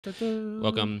Ta-da.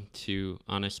 Welcome to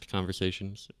Honest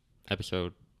Conversations,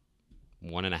 episode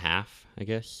 1.5, I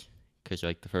guess, because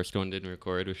like the first one didn't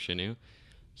record with Shanu.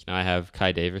 So now I have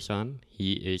Kai Davis on.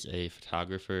 He is a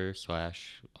photographer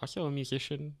slash also a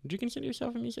musician. Would you consider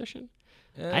yourself a musician?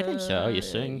 I think so. You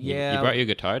sing. Yeah, You brought your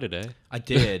guitar today. I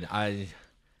did. I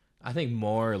think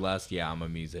more or less, yeah, I'm a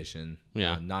musician.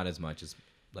 Yeah. Not as much as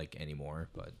like anymore,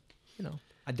 but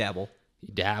I dabble.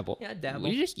 You dabble. Yeah, I dabble.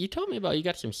 You told me about you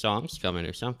got some songs coming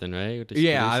or something, right? With this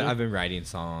Yeah, producer? I've been writing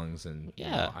songs, and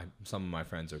Yeah. some of my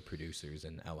friends are producers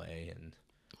in LA, and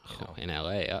Oh, in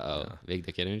LA. Yeah. Big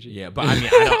Dick Energy. yeah. But I mean,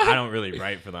 I don't really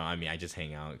write for them. I mean, I just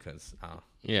hang out because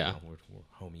Yeah. we're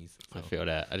homies. I So. feel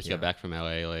that. I just Yeah. got back from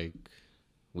LA like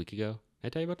a week ago. Did I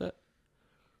tell you about that?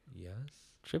 Yes.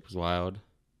 Trip was wild.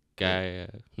 Guy,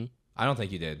 it I don't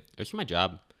think you did. was for my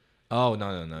job. Oh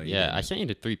no. You Yeah, didn't. I sent you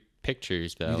the 3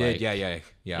 pictures though. You did. like- Yeah.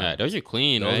 Yeah, those are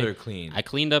clean, Those right? are clean. I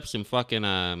cleaned up some fucking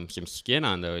some skin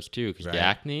on those too, because Right. the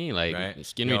acne, like Right.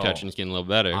 skin Yo, retouching's getting a little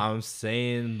better. I'm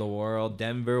saying the world,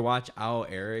 Denver, watch out.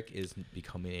 Eric is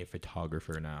becoming a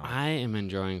photographer now. I am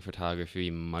enjoying photography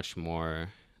much more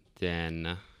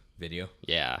than Video.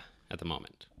 at the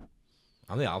moment.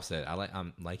 I'm the opposite.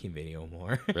 I'm liking video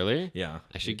more. Really? Yeah.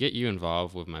 I should get you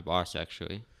involved with my boss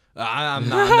actually. I'm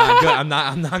not good.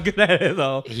 I'm not good at it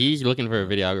though. He's looking for a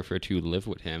videographer to live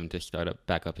with him to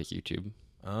back up his YouTube.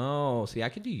 Oh, see, I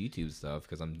could do YouTube stuff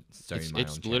because I'm starting my own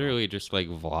It's channel. literally just like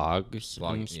vlogs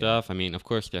Vlog, and yeah. stuff. I mean, of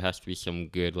course, there has to be some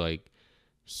good like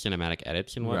cinematic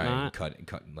edits and whatnot.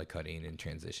 Right. Cutting and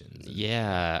transitions.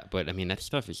 Yeah, but I mean that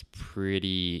stuff is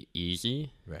pretty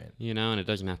easy, Right. and it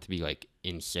doesn't have to be like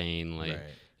insane, like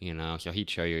Right. So he'd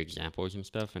show you examples and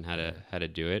stuff and how to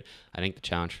do it. I think the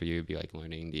challenge for you would be like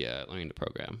learning the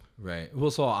program. Right.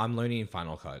 Well, so I'm learning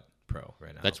Final Cut Pro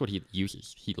right now. That's what he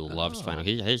uses. He loves Oh. Final.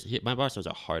 My boss has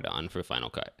a hard on for Final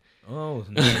Cut. Oh,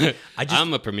 nice.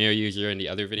 I'm a Premiere user, and the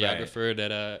other videographer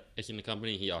that is in the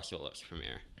company, he also loves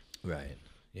Premiere. Right.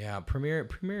 Yeah,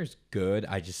 Premiere's good.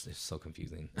 It's so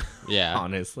confusing. Yeah.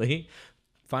 Honestly.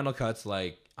 Final Cut's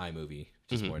like iMovie,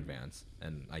 just more advanced.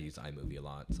 And I use iMovie a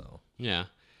lot, so Yeah.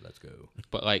 let's go.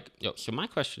 But like, so my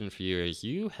question for you is: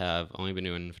 you have only been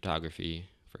doing photography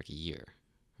for like a year,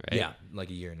 right? Yeah, like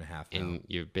a year and a half now. And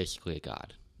you're basically a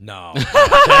god. No.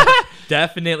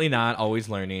 Definitely not. Always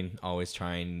learning, always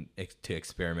trying to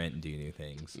experiment and do new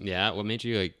things. Yeah. What made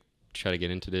you like try to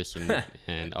get into this?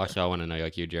 And also, I want to know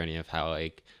like your journey of how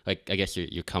like I guess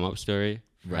your come up story,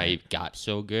 right? How you got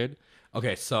so good.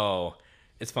 Okay, so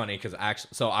it's funny because actually,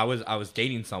 so I was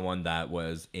dating someone that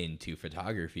was into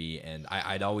photography, and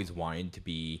I'd always wanted to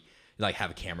be like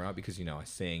have a camera because I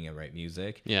sing and write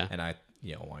music. Yeah. And I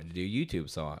wanted to do YouTube,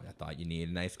 so I thought you needed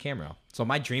a nice camera. So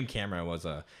my dream camera was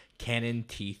a Canon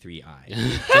T3i.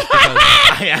 Just because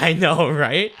I know,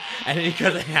 right? And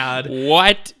because it had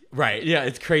What? right, yeah,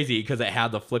 it's crazy because it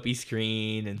had the flippy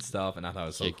screen and stuff, and I thought it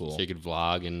was so cool. So you could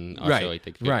vlog and also like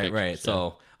take good pictures. Right.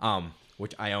 So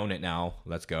which I own it now.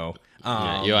 Let's go.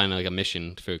 Yeah, you're on like a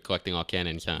mission for collecting all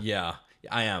Canons, huh? Yeah,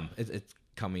 I am. It's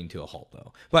coming to a halt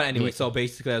though. But anyway, so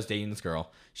basically, I was dating this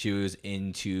girl. She was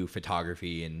into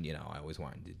photography, and I always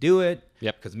wanted to do it.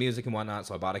 Yep. Because music and whatnot.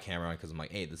 So I bought a camera because I'm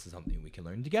like, hey, this is something we can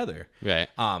learn together. Right.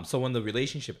 So when the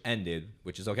relationship ended,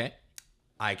 which is okay,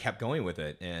 I kept going with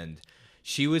it, and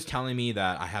she was telling me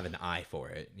that I have an eye for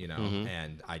it,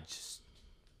 and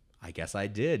I guess I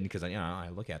did because I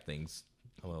look at things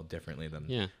a little differently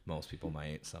than most people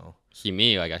might. So See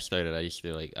me, like I used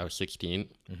to I was 16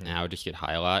 and I would just get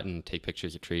high a lot and take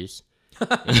pictures of trees.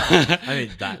 I mean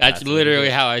That's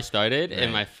literally how I started. Right.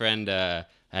 And my friend, I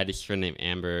had this friend named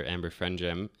Amber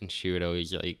Friendgem, and she would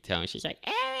always like tell me, she's like,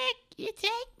 Eric, you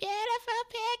take beautiful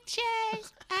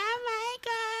pictures. Oh my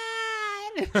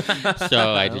god.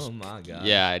 So I just oh my god.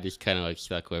 I just kind of like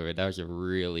stuck with it. That was a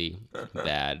really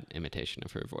bad imitation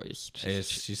of her voice.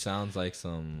 She sounds like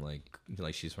some like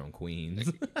she's from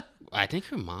Queens. I think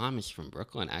her mom is from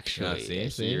Brooklyn, actually. Yeah,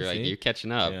 So you're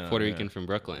catching up. Yeah, Puerto yeah. Rican from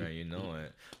Brooklyn. Right, you know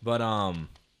it. But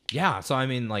yeah. So I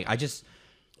mean, like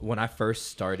when I first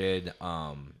started,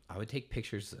 I would take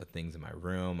pictures of things in my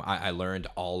room. I learned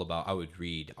all about. I would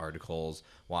read articles,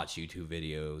 watch YouTube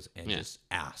videos, and just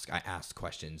ask. I asked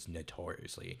questions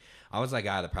notoriously. I was that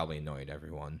guy that probably annoyed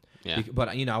everyone. Yeah. But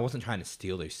I wasn't trying to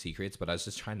steal their secrets, but I was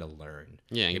just trying to learn.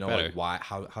 Yeah, and you get know, better. like why?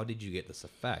 How did you get this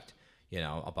effect?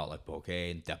 About like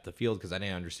bokeh and depth of field because I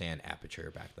didn't understand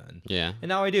aperture back then. Yeah. And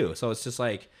now I do. So it's just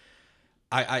like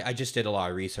I just did a lot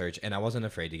of research and I wasn't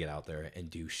afraid to get out there and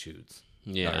do shoots.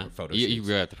 Yeah. Photo You shoots.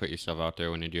 really have to put yourself out there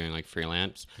when you're doing like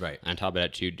freelance. Right. On top of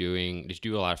that, did you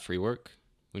do a lot of free work?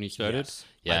 when you started? Yes,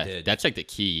 Yeah, I did. that's like the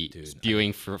key. Dude,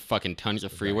 Doing for fucking tons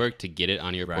of free Right. work to get it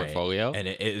on your portfolio. And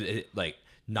it like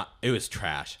not it was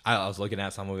trash. I was looking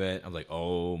at some of it. I was like,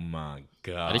 oh my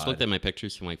god. I just looked at my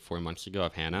pictures from like 4 months ago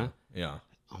of Hannah. Yeah.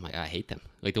 Oh my god, I hate them.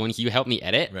 Like the ones you helped me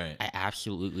edit, Right. I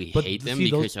absolutely But hate them see,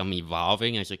 those- because I'm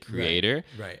evolving as a creator.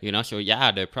 Right. You know, so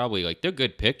yeah, they're probably like they're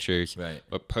good pictures. Right.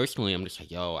 But personally, I'm just like,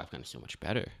 yo, I've gotten so much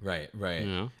better. Right. You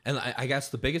know? And I guess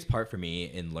the biggest part for me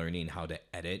in learning how to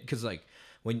edit, because like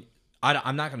when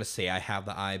I'm not gonna say I have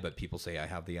the eye, but people say I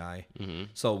have the eye. Mm-hmm.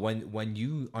 So when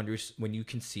you when you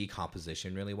can see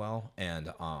composition really well, and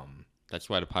That's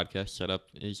why the podcast setup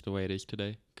is the way it is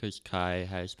today. Because Kai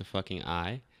has the fucking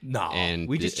eye. no, And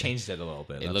we just changed it a little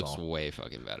bit. It that's looks all. way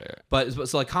fucking better. But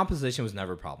so like composition was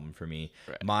never a problem for me.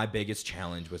 Right. My biggest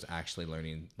challenge was actually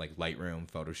learning like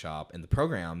Lightroom, Photoshop, and the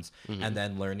programs, Mm-hmm. and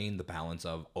then learning the balance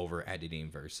of over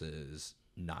editing versus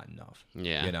not enough.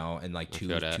 Yeah. You know, and like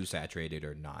feel that. too saturated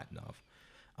or not enough.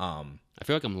 I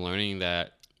feel like I'm learning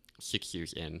that 6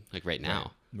 years in, like right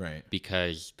now. Right.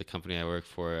 Because the company I work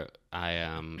for,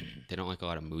 they don't like a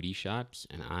lot of moody shots,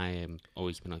 and I am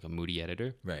always been like a moody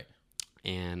editor. Right.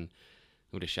 And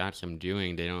with the shots I'm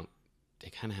doing, they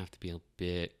kind of have to be a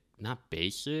bit not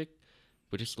basic,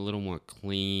 but just a little more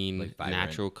clean, Like vibrant.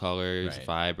 natural colors, Right.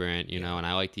 vibrant, you know. And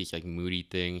I like these like moody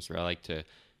things where I like to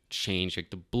change like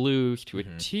the blues to a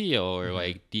teal or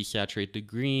like desaturate the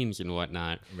greens and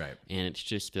whatnot. Right. And it's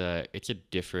just it's a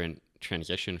different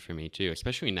transition for me too,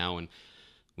 especially now when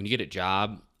you get a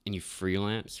job and you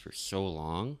freelance for so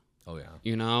long, Oh yeah.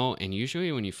 you know. And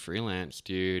usually when you freelance,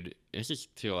 dude, this is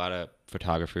to a lot of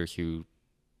photographers who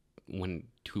when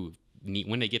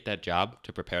they get that job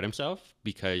to prepare themselves,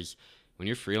 because when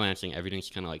you're freelancing, everything's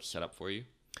kind of like set up for you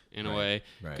in a way,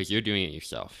 right. because you're doing it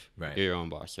yourself. Right. You're your own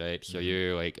boss, right? So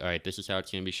you're like, all right, this is how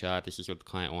it's gonna be shot, this is what the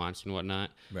client wants and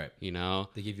whatnot. Right. You know.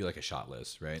 They give you like a shot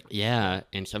list, right? Yeah,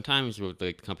 and sometimes with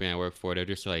like the company I work for, they're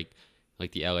just like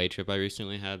the LA trip I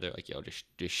recently had. They're like, yo, just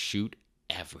shoot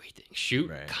everything, shoot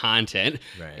Right. content,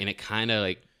 Right. and it kind of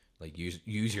like Like use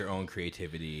your own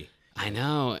creativity. I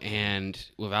know, and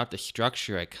without the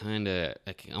structure, I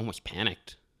almost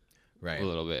panicked Right. a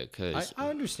little bit because I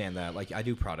understand that. Like I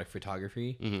do product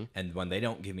photography, Mm-hmm. and when they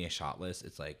don't give me a shot list,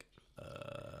 it's like,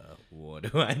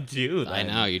 what do I do? I then?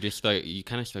 know you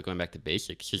kind of start going back to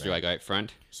basics. Because you're like, all right,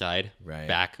 front, side, Right,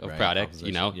 back of right, product,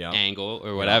 you know, composition, yep. angle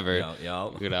or whatever,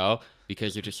 Yep. you know,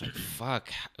 because you're just like, fuck,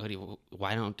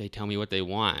 why don't they tell me what they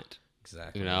want?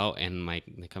 Exactly. You know, and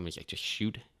the company's like, just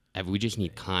shoot. We just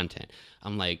need content.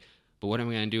 I'm like, but what am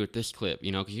I gonna do with this clip?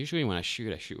 You know, because usually when I shoot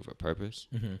with a purpose.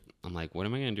 Mm-hmm. I'm like, what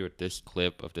am I gonna do with this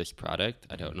clip of this product?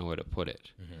 I don't know where to put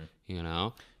it. Mm-hmm. You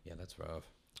know, Yeah, that's rough.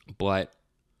 but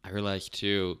I realized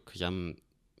too, because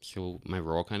my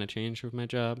role kind of changed with my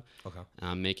job. Okay.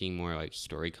 I'm making more like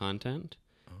story content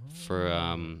for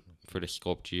the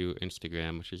Sculpt You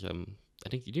Instagram, which is I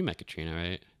think you do met Katrina,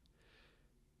 right?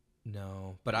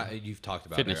 No, but you've talked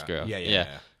about Fitness her. girl.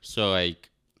 Yeah. So like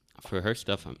for her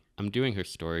stuff, I'm doing her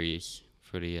stories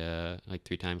for the like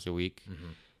 3 times a week,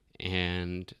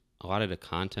 and a lot of the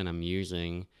content I'm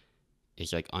using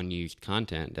is like unused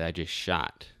content that I just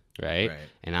shot. Right?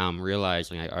 And now I'm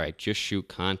realizing, like, all right, just shoot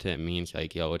content means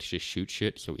like, yo, let's just shoot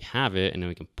shit so we have it and then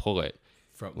we can pull it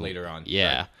From later on.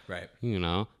 Yeah. Right. You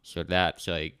know, so that's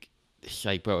like, it's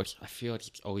like, bro, I feel like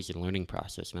it's always a learning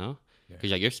process, no?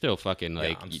 Because like you're still fucking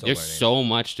like, I'm still there's learning. so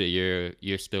much that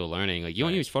you're still learning. Like you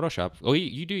don't use Photoshop. Oh,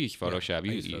 you do use Photoshop.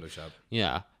 I use Photoshop.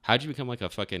 Yeah. How'd you become like a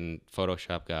fucking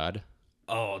Photoshop god?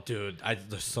 Oh, dude,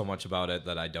 there's so much about it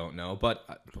that I don't know,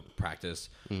 but practice,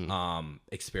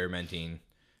 experimenting,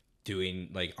 doing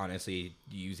like honestly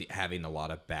having a lot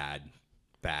of bad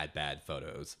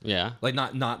photos. Yeah. Like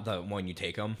not the one you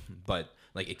take them, but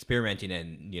like experimenting,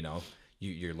 and you know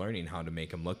you're learning how to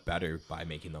make them look better by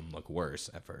making them look worse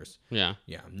at first. Yeah.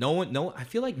 Yeah. I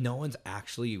feel like no one's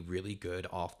actually really good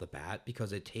off the bat,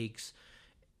 because it takes,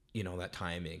 you know, that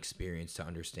time and experience to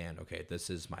understand, okay, this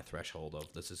is my threshold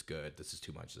of this is good, this is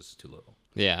too much, this is too little.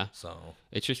 Yeah. So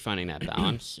It's just finding that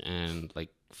balance and like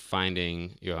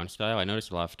finding your own style. I noticed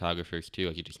a lot of photographers too,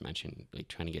 like you just mentioned, like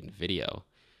trying to get in video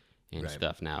and Right.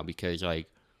 stuff now, because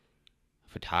like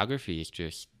photography is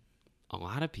just a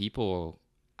lot of people.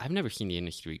 I've never seen the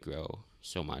industry grow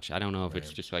so much. I don't know if it's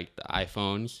Right. just like the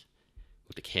iPhones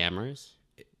with the cameras.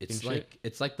 it's and like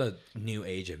it's like the new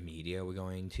age of media we're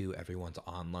going to. Everyone's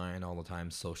online all the time.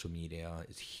 Social media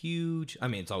is huge. I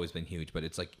mean, it's always been huge, but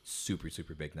it's like super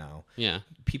big now. Yeah.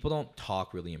 People don't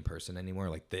talk really in person anymore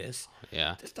like this.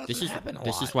 Yeah. This doesn't happen a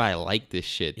This lot. is why I like this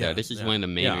shit though. Yeah, This is yeah, one of the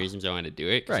main yeah. reasons I want to do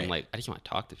it, because I'm Right. like, I just want to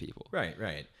talk to people. Right.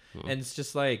 And it's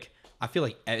just like I feel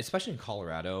like, especially in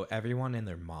Colorado, everyone and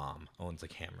their mom owns a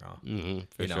camera.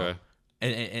 For you know? sure.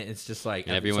 And it's just like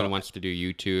And everyone wants to do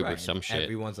YouTube or right, some shit.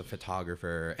 everyone's a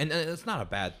photographer, and it's not a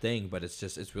bad thing, but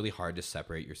it's really hard to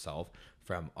separate yourself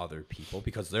from other people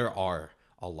because there are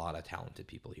a lot of talented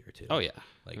people here too. Oh yeah,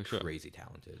 like for sure. crazy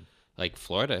talented. Like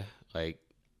Florida, like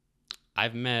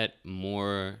I've met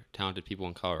more talented people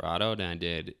in Colorado than I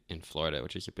did in Florida,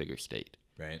 which is a bigger state.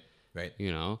 Right. Right.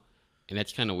 You know, and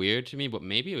that's kind of weird to me, but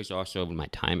maybe it was also my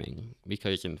timing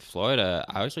because in Florida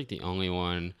I was like the only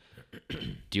one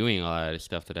doing a lot of the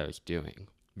stuff that I was doing.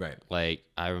 Right. Like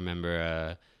I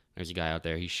remember there's a guy out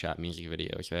there, he shot music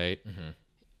videos, right?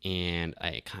 And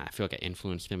I feel like I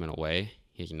influenced him in a way.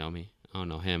 He doesn't know me. I don't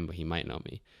know him, but he might know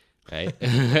me, right?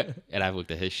 And I've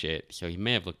looked at his shit, so he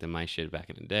may have looked at my shit back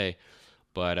in the day.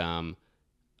 But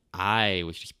I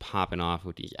was just popping off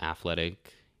with these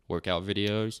athletic workout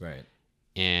videos. Right.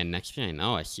 And next thing I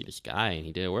know, I see this guy, and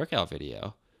he did a workout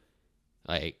video.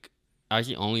 Like, I was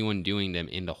the only one doing them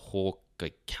in the whole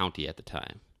county at the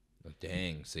time. Oh,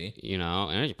 dang, see? You know,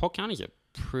 and Polk County's a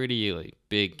pretty like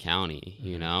big county,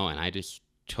 you know, and I just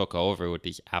took over with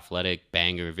these athletic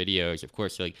banger videos. Of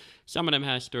course, like some of them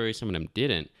had stories, some of them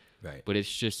didn't. Right. But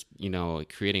it's just, you know,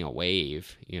 like creating a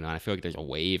wave, you know, and I feel like there's a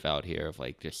wave out here of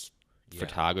like just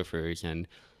photographers, and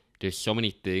there's so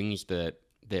many things that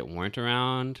weren't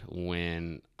around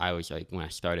when I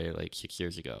started like 6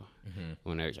 years ago.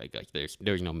 When there's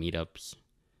there was no meetups.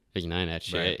 There's none of that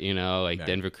shit, Right. you know, like Right.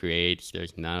 Denver Creates,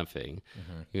 there's nothing,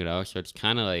 you know, so it's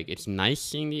kind of like, it's nice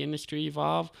seeing the industry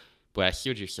evolve, but I see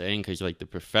what you're saying, because like the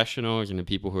professionals and the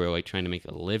people who are like trying to make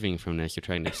a living from this are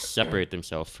trying to separate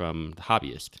themselves from the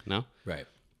hobbyist, no? Right.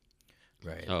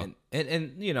 Right. Oh.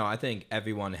 And you know, I think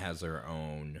everyone has their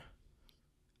own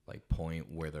like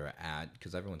point where they're at,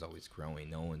 because everyone's always growing.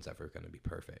 No one's ever going to be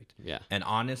perfect. Yeah. And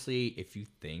honestly, if you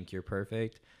think you're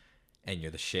perfect and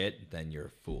you're the shit, then you're a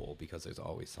fool, because there's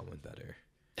always someone better.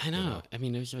 I know. I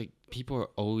mean, there's like, people are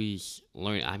always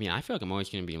learning. I mean, I feel like I'm always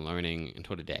going to be learning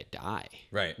until the day I die.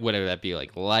 Right. Whether that be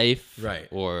like life, Right.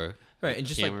 or Right. And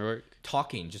just like camera work.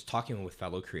 talking with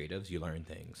fellow creatives, you learn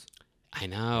things. I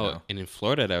know. You know? And in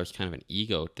Florida, that was kind of an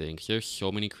ego thing, because there's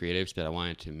so many creatives that I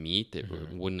wanted to meet that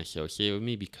wouldn't associate with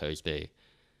me because they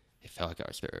felt like I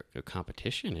was their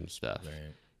competition and stuff.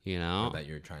 Right. You know? Or that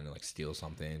you're trying to like steal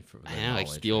something from I know, like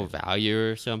steal value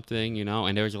or something, you know?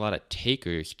 And there was a lot of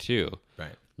takers too.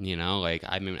 Right. You know, like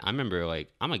I remember,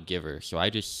 like, I'm a giver, so I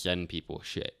just send people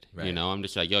shit. You Right. know, I'm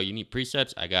just like, yo, you need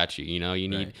presets, I got you. You know, you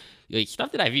need Right. like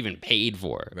stuff that I've even paid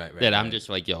for. Right, that I'm right. just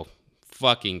like, yo,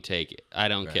 fucking take it. I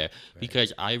don't Right, care, right.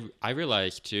 because I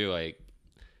realized too, like,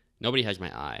 nobody has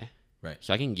my eye. Right.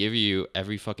 So I can give you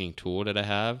every fucking tool that I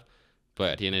have,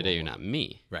 but at the end of the day, you're not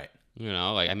me. Right. You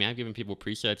know, like, I mean, I've given people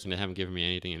presets and they haven't given me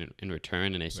anything in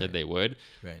return, and they said Right. they would.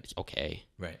 Right. It's okay.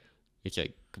 Right. It's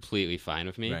like completely fine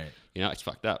with me. Right. You know, it's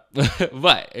fucked up,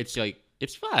 but it's like,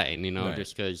 it's fine, you know, Right.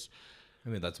 just because, I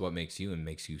mean, that's what makes you and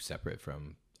makes you separate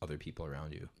from other people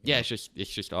around you. yeah, it's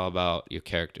just all about your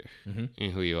character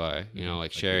and who you are, you know,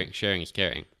 like sharing is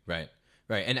caring. Right.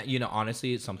 Right. And you know,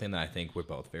 honestly, it's something that I think we're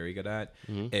both very good at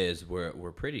is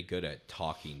we're pretty good at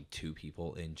talking to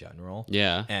people in general.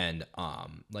 Yeah. And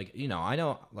like, you know, I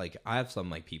know like I have some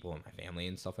like people in my family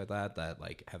and stuff like that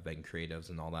like have been creatives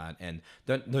and all that, and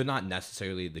they're not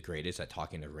necessarily the greatest at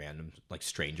talking to random like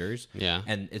strangers. Yeah.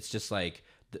 And it's just like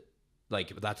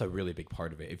that's a really big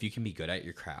part of it. If you can be good at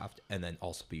your craft and then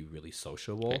also be really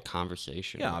sociable. Like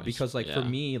conversation. Yeah, was- because like for yeah.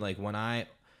 me, like when I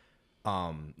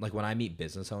meet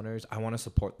business owners, I want to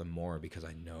support them more because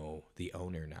I know the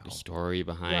owner now. the story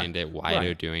behind Right. it, why Right.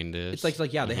 they're doing this. It's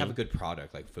like yeah, they have a good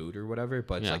product like food or whatever,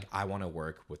 but it's Yeah. like I want to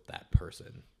work with that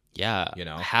person. yeah, you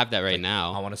know, I have that right I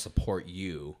now. want to support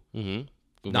you,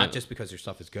 Mm-hmm. not just because your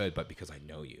stuff is good, but because I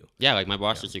know you. Yeah, like my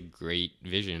boss has a great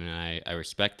vision, and I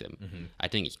respect him. I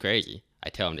think he's crazy. I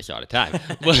tell him this all the time,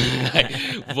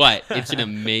 but it's an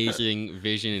amazing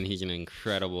vision, and he's an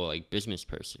incredible like business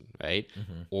person, right?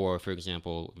 Or for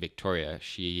example, Victoria,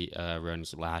 she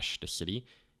runs Lash the City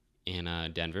in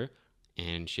Denver,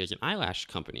 and she has an eyelash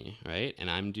company, right?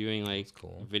 And I'm doing like That's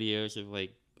cool. videos of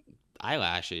like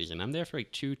eyelashes, and I'm there for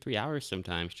like 2-3 hours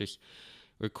sometimes, just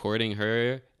recording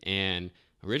her. And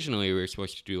originally we were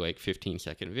supposed to do like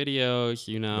 15-second videos,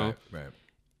 you know. Right.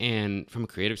 And from a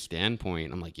creative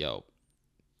standpoint, I'm like, yo,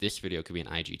 this video could be an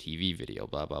IGTV video,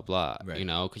 blah, blah, blah. Right. You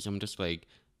know, because I'm just like,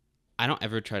 I don't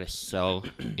ever try to sell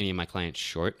any of my clients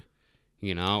short,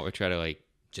 you know, or try to like,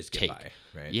 Just get take. by,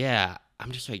 right? Yeah,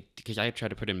 I'm just like, because I try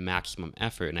to put in maximum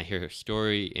effort, and I hear her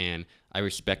story, and I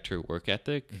respect her work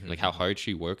ethic, like how hard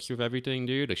she works with everything,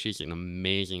 dude. Like, she's an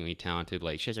amazingly talented,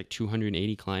 like, she has like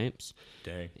 280 clients.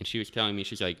 Dang. And she was telling me,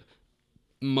 she's like,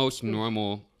 most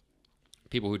normal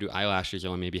people who do eyelashes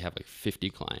only maybe have like 50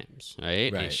 clients,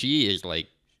 right? Right. And she is like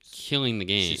killing the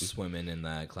game. She's swimming in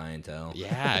that clientele.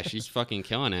 Yeah, she's fucking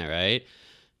killing it, right?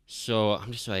 So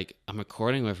I'm just like, I'm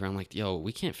recording with her. I'm like, yo,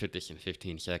 we can't fit this in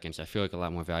 15 seconds. I feel like a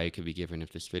lot more value could be given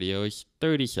if this video is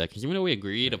 30 seconds. Even though we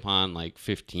agreed upon like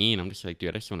 15, I'm just like, dude,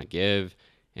 I just want to give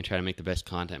and try to make the best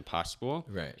content possible.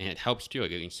 Right. And it helps too,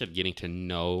 like, instead of getting to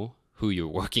know who you're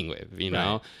working with, you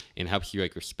know, Right. and helps you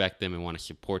like respect them and want to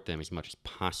support them as much as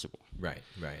possible. Right.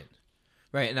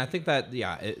 Right, and I think that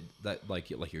that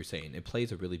like you're saying, it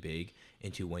plays a really big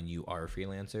into when you are a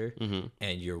freelancer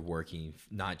and you're working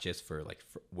not just for like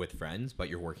with friends, but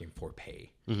you're working for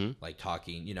pay. Like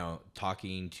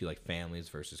talking to like families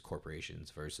versus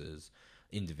corporations versus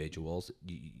individuals.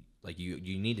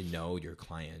 You need to know your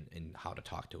client and how to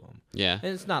talk to them. Yeah.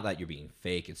 And it's not that you're being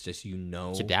fake. It's just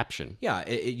It's adaptation. Yeah,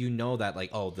 you know that like,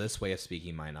 oh, this way of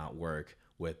speaking might not work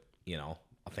with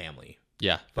a family.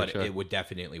 Yeah, But sure. it would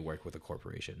definitely work with a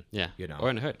corporation. Yeah, You know.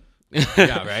 or in the hood.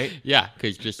 Yeah, right? Yeah,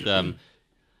 because just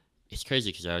it's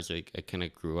crazy because I was like, I kind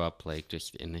of grew up like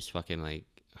just in this fucking like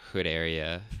hood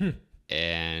area,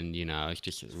 and I was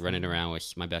just running around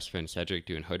with my best friend Cedric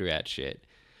doing hood rat shit,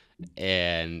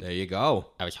 and There you go.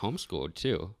 I was homeschooled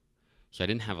too, so I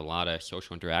didn't have a lot of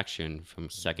social interaction from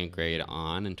second grade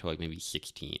on until like maybe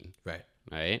 16, Right.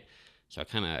 right? So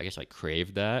I guess I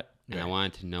craved that, and I Right.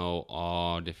 wanted to know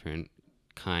all different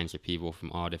kinds of people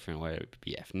from all different, whether it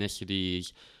be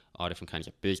ethnicities, all different kinds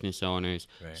of business owners.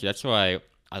 Right. So that's why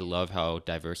I love how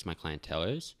diverse my clientele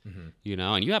is, and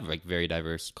you have like very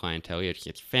diverse clientele.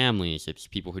 It's families, it's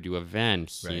people who do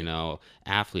events, Right.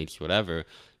 Athletes, whatever,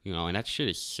 and that shit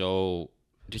is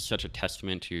just such a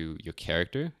testament to your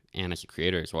character and as a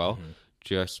creator as well.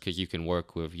 Just because you can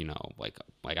work with,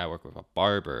 like I work with a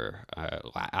barber,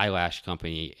 eyelash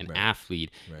company, an Right.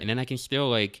 athlete, Right. and then I can still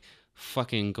like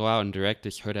fucking go out and direct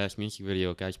this hood ass music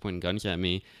video, guys pointing guns at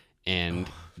me, and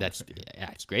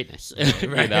it's greatness. Right,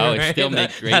 It still right.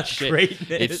 makes great That's shit. greatness.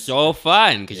 It's so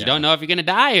fun because you Yeah. don't know if you're gonna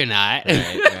die or not.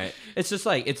 Right. It's just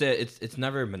like it's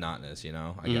never monotonous,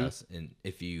 I guess. And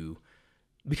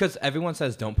because everyone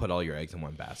says don't put all your eggs in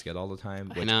one basket all the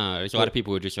time. I know there's a lot of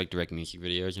people who just like direct music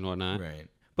videos and whatnot. Right.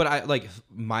 But I like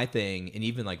my thing, and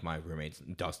even like my roommates,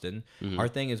 Dustin, our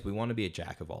thing is we want to be a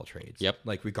jack of all trades. Yep.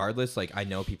 Like regardless, like I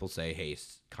know people say, hey,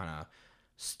 kind of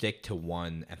stick to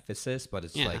one emphasis, but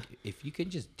it's Yeah. like if you can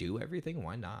just do everything,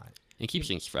 why not? It keeps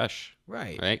things fresh.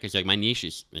 Right. Right? Because like my niche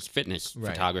is fitness,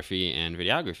 Right. photography, and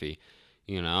videography,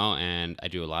 and I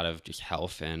do a lot of just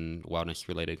health and wellness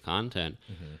related content.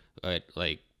 But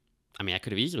like, I mean, I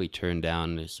could have easily turned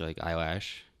down this like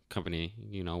eyelash company,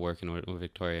 working with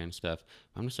Victoria and stuff.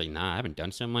 I'm just like, nah, I haven't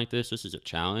done something like this. This is a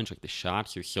challenge. Like the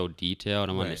shots are so detailed.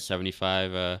 I'm on the Right.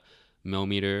 75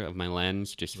 millimeter of my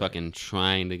lens, just Right. fucking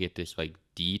trying to get this like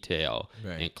detail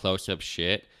Right. and close up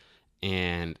shit.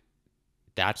 And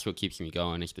that's what keeps me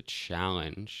going is the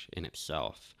challenge in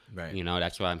itself. Right.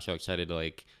 That's why I'm so excited to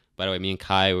like, by the way, me and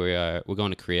Kai, we're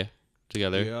going to Korea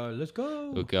together. Yeah, let's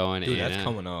go. We're going Dude, and that's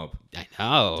coming up. I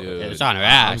know. Dude, It's on her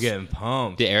ass. I'm getting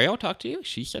pumped. Did Ariel talk to you?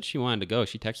 She said she wanted to go.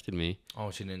 She texted me. Oh,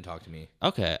 she didn't talk to me.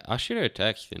 Okay, I'll shoot her a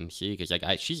text and see, because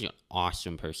like she's an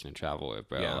awesome person to travel with,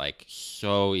 bro. Yeah. Like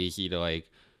so easy to like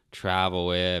travel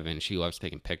with, and she loves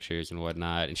taking pictures and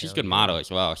whatnot. And she's a good model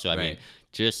as well. So I mean, Right.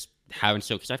 just having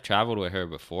because I've traveled with her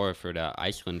before for the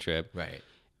Iceland trip, Right.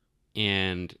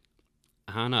 and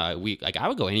I don't know. I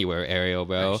would go anywhere, Ariel,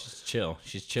 bro. Right, she's chill.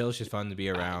 She's chill. She's fun to be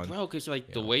around. Bro, because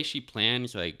like the Yeah. way she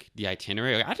plans like the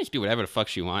itinerary, like, I just do whatever the fuck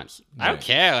she wants. I don't Right.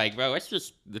 care, like, bro. It's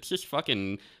just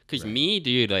fucking. Because Right. me,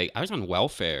 dude, like I was on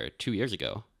welfare 2 years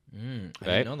ago. I Right?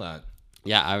 didn't know that.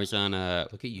 Yeah, I was on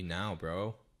Look at you now,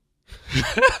 bro.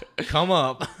 Come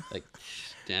up. like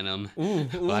denim, Ooh,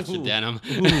 lots of denim.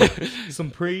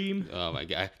 Supreme. Oh my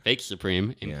god, fake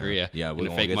Supreme in Korea. Yeah, in we're the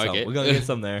gonna fake get market. some. We're gonna get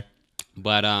some there.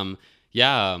 But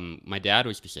yeah, my dad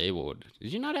was disabled.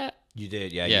 Did you know that? You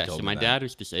did, yeah. Yeah, You told so me my that. dad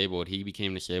was disabled. He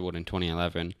became disabled in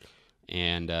 2011.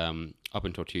 And up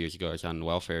until 2 years ago, I was on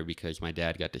welfare because my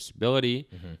dad got disability.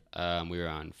 We were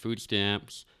on food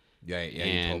stamps. Yeah, you told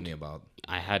and me about.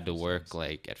 I had to work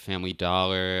like at Family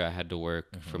Dollar. I had to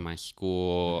work for my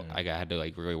school. I had to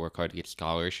like really work hard to get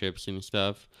scholarships and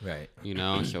stuff. Right.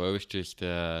 So it was just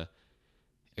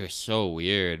it was so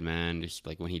weird, man. Just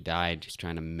like when he died, just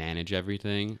trying to manage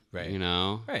everything. Right.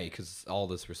 Right, because all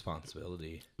this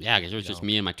responsibility. Yeah, because it was just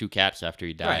me and my 2 cats after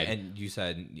he died. Right, and you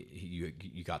said you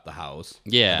got the house.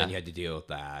 Yeah. And then you had to deal with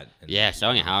that. And Yeah,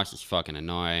 selling a house is fucking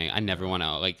annoying. I never want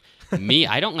to like me.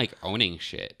 I don't like owning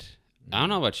shit. I don't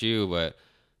know about you, but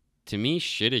to me,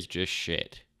 shit is just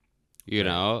shit. You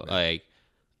know, right. like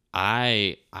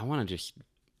I want to just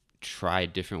try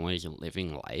different ways of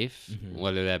living life,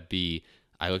 whether that be,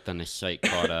 I looked on this site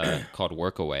called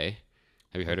Workaway.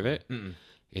 Have you heard of it? Mm-mm.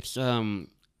 It's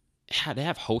they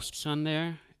have hosts on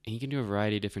there, and you can do a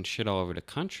variety of different shit all over the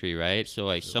country, right? So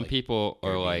like some people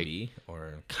are like Airbnb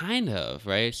or kind of,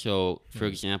 right? So for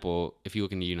example, if you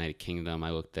look in the United Kingdom,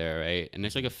 I looked there, right? And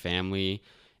there's like a family,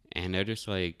 and they're just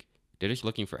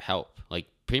looking for help, like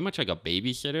pretty much like a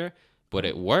babysitter, but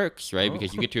it works, right?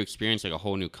 Because you get to experience like a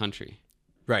whole new country.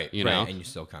 right, You right, know? and you're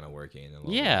still kind of working. A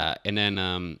little Yeah, and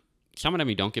then some of them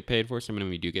you don't get paid for, some of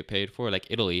them you do get paid for. Like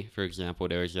Italy, for example,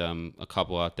 there's a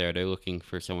couple out there. They're looking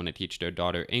for someone to teach their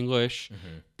daughter English.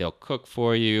 They'll cook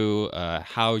for you,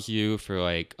 house you for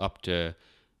like up to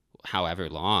however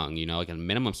long. You know, like a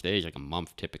minimum stay is like a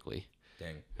month typically, bit.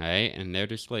 Dang. right? And they're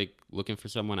just like looking for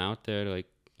someone out there to like,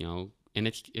 you know, and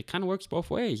it kind of works both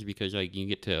ways because like you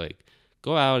get to like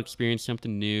go out, experience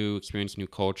something new, experience new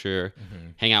culture,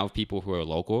 hang out with people who are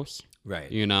locals.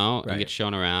 Right. You know, and Right. get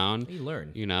shown around. You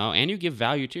learn. You know, and you give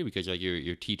value too because like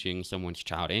you're teaching someone's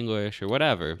child English or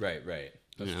whatever. Right, right.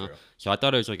 That's You know? true. So I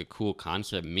thought it was like a cool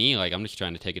concept. Me, like I'm just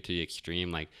trying to take it to the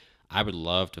extreme. Like I would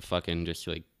love to fucking just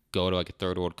like go to like a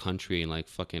third world country and like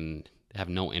fucking have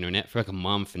no internet for like a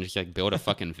month and just like build a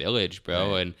fucking village,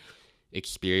 bro, Right. and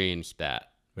experience that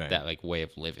Right. that like way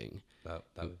of living. That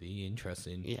would be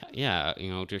interesting. Yeah, you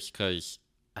know, just because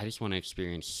I just want to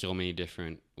experience so many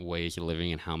different ways of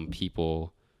living and how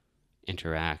people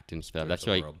interact and stuff. Towards That's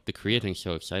the why world. the Korea thing's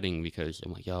so exciting because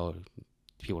I'm like, yo,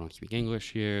 people don't speak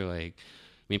English here. Like,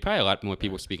 I mean, probably a lot more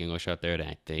people speak English out there than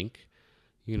I think.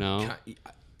 You know,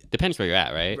 depends where you're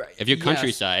at, right? Right, If you're yes.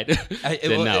 countryside, then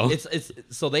Well, no. It's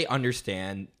so they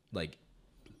understand like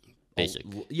Basic.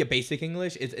 basic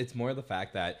English. It's more the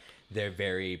fact that they're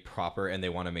very proper and they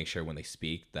want to make sure when they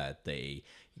speak that they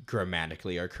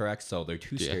grammatically are correct. So they're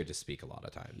too scared to speak a lot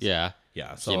of times. Yeah.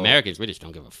 Yeah. See, So Americans, we just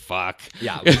don't give a fuck.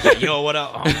 yeah. we're like, yo, what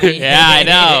up? homie?" Yeah, I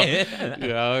know. You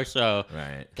know, so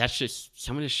Right. that's just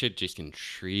some of this shit just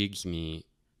intrigues me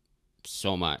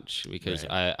so much because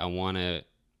Right. I want to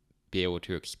be able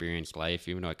to experience life,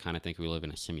 even though I kind of think we live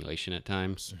in a simulation at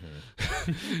times.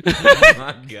 Oh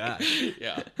my god.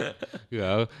 Yeah. You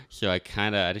know, so I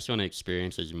just want to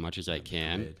experience as much as I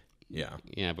can. Yeah.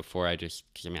 Yeah, before I just,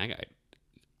 because I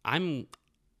mean,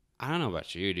 I don't know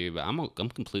about you, dude, but I'm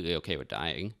completely okay with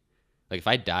dying. Like if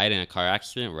I died in a car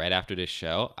accident right after this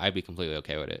show, I'd be completely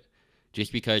okay with it,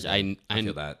 just because I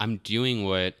feel that. I'm doing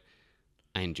what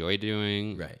I enjoy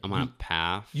doing. Right. I'm on a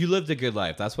path. You lived a good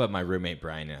life. That's what my roommate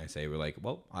Brian and I say. We're like,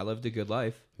 well, I lived a good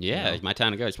life. Yeah, You know? it's my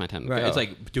time to go. It's my time to Right. go. It's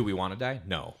like, do we want to die?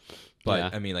 No. But Yeah.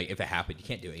 I mean, like, if it happened, you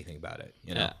can't do anything about it.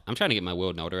 You know. Yeah, I'm trying to get my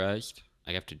will notarized.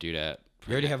 I have to do that.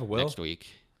 You already have a will? next week.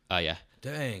 Oh yeah.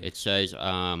 Dang. It says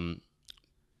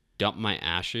dump my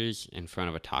ashes in front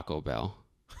of a Taco Bell.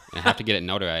 And I have to get it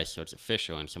notarized so it's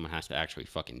official, and someone has to actually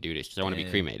fucking do this because I want to be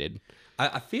Dang. cremated.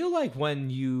 I feel like when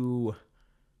you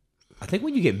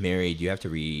get married, you have to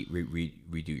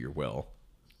redo your will.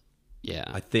 Yeah.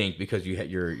 I think because you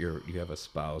have a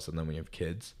spouse, and then when you have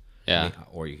kids, Yeah.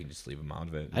 or you can just leave them out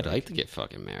of it. I'd like to get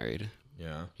fucking married.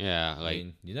 Yeah. Yeah, I like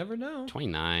mean, you never know.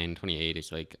 29, 28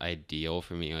 is like ideal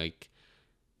for me. Like,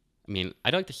 I mean,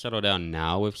 I'd like to settle down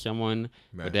now with someone,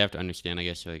 Right. but they have to understand, I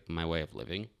guess, like my way of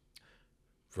living.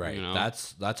 Right. You know?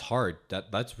 That's hard.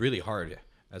 That's really hard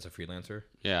as a freelancer,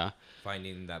 Yeah,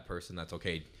 finding that person that's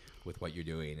okay with what you're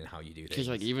doing and how you do things. because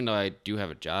like even though I do have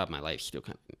a job, my life's still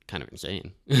kind of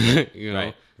insane. You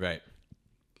know, Right.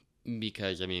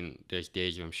 because I mean, there's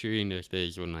days when I'm shooting, there's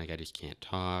days when like I just can't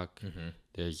talk. Mm-hmm.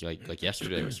 There's like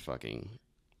yesterday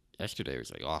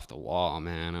was like off the wall,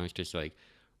 man. I was just like,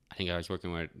 I think I was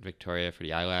working with Victoria for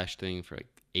the eyelash thing for like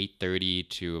 8:30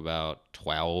 to about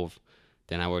 12.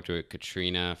 Then I worked with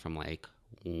Katrina from like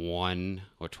 1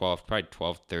 or 12, probably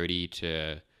 12:30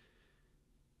 to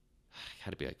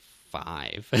had to be like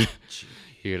 5.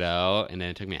 You know, and then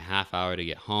it took me a half hour to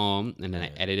get home, and then I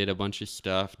edited a bunch of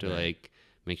stuff to like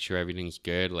make sure everything's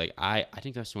good. Like I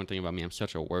think that's the one thing about me. I'm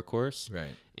such a workhorse,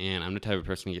 Right. and I'm the type of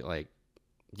person you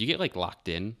get like locked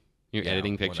in. You're Yeah,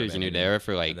 editing when I'm pictures and you're editing, there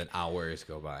for like And then hours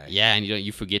go by. yeah, and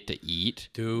you forget to eat,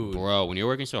 Dude. bro. When you're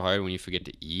working so hard, when you forget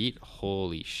to eat,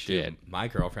 holy shit. Dude, my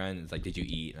girlfriend is like, "Did you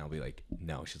eat?" And I'll be like,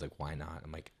 "No." She's like, "Why not?"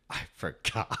 I'm like, "I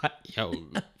forgot." Yo,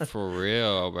 for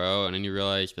real, bro. And then you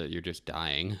realize that you're just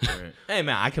dying. Hey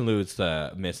man, I can miss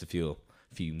a few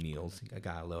meals. I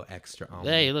got a little extra on.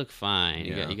 Hey, me. you look fine.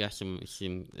 Yeah. You got some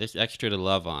there's extra to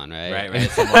love on, right?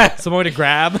 Right. Some more to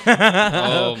grab.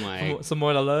 Oh my. Some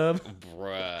more to love.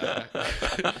 Bruh.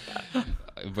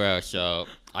 Bro, so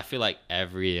I feel like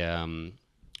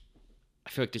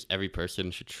just every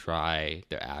person should try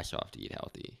their ass off to eat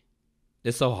healthy.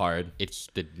 It's so hard. It's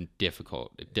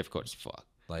difficult as fuck.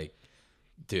 Like,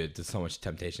 dude, there's so much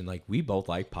temptation. Like, we both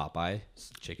like Popeye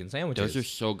chicken sandwiches. Those are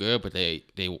so good, but I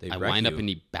wreck wind up you. in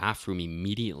the bathroom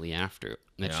immediately after.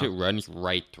 That Yeah. shit runs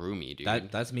right through me,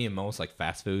 dude. That's me and most like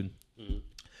fast food.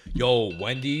 Yo,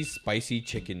 Wendy's spicy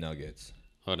chicken nuggets.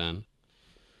 Hold on.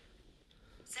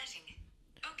 Setting.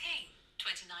 Okay.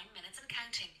 29 minutes and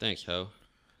counting. Thanks, ho.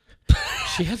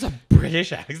 She has a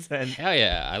British accent. Hell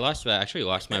yeah! I actually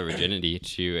lost my virginity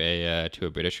to a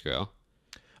British girl.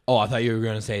 Oh, I thought you were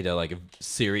gonna say to like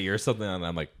Siri or something, and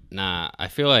I'm like, Nah, I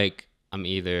feel like I'm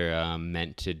either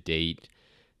meant to date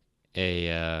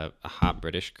a hot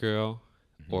British girl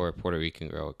or a Puerto Rican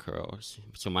girl with curls.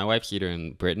 So my wife's either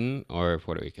in Britain or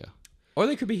Puerto Rico. or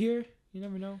they could be here. You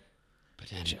never know.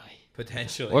 Potentially.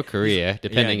 Or Or Korea,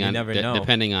 depending you on never know.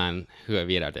 depending on who I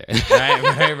meet out there.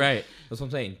 right. That's what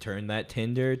I'm saying. Turn that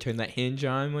Tinder, turn that Hinge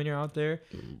on when you're out there.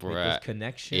 Make those Bruh,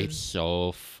 connections. it's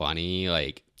so funny.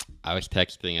 Like I was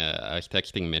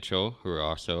texting Mitchell, who we're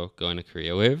also going to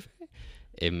Korea with,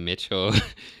 and Mitchell's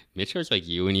like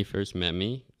you when you first met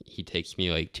me. He takes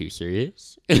me like too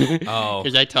serious. Oh.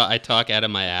 Because I talk out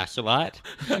of my ass a lot.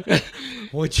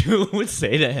 What you would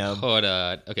say to him? Hold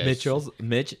on. Okay.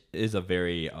 Mitch is a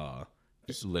very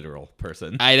literal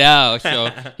person. I know. So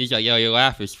he's like, yo, your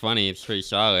laugh is funny. It's pretty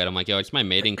solid. I'm like, yo, it's my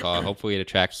mating call. Hopefully it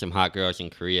attracts some hot girls in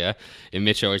Korea. And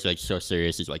Mitchell is like so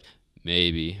serious. He's like,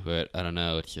 maybe, but I don't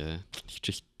know. It's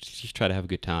just try to have a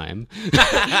good time.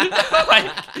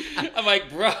 I'm like,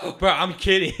 bro. Bro, I'm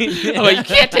kidding. I'm like, you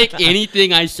can't take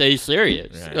anything I say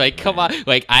serious. Right, like, come on.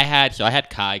 Like, I had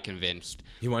Kai convinced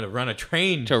You want to run a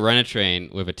train? to run a train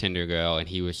with a Tinder girl, and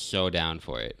he was so down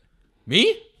for it.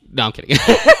 Me? No, I'm kidding.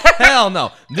 Hell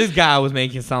no. This guy was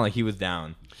making it sound like he was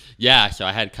down. Yeah, so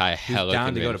I had Kai He was hella down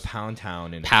convinced. to go to Pound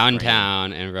Town and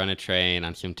and run a train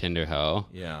on some Tinder hoe.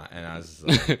 Yeah, and I was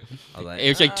like, It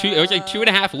was like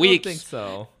 2.5 weeks. I don't think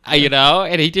so. You know,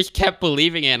 and he just kept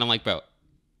believing it, and I'm like, bro,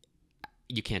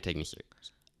 you can't take me serious.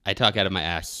 I talk out of my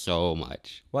ass so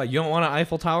much. What, you don't want an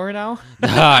Eiffel Tower now?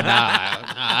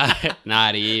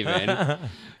 Not even.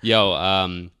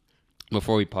 Yo,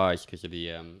 before we pause, because of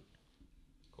the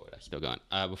still going.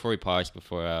 Before we pause,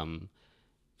 before I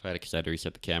had to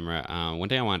reset the camera. One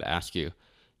thing I wanted to ask you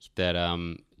is that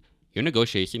your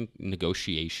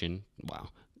negotiation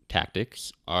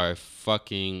tactics are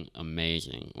fucking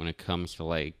amazing when it comes to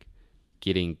like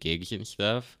getting gigs and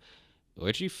stuff.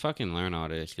 Where'd you fucking learn all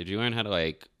this? Did you learn how to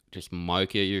like just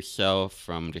market yourself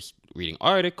from just reading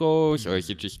articles, or is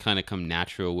it just kind of come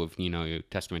natural with your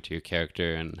testament to your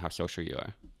character and how social you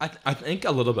are? I think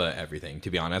a little bit of everything, to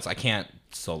be honest. I can't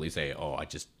solely say, oh, I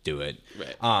just do it.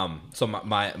 Right. So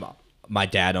my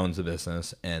dad owns a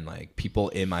business, and like people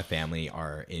in my family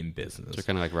are in business. So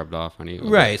kind of like rubbed off on you.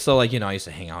 Right. So like, I used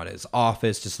to hang out at his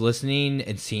office, just listening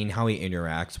and seeing how he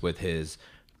interacts with his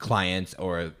clients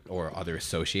or other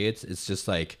associates. It's just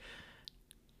like,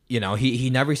 he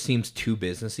never seems too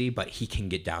businessy, but he can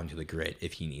get down to the grit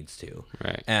if he needs to.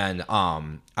 Right. And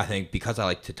I think because I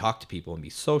like to talk to people and be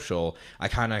social, I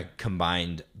kind of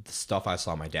combined the stuff I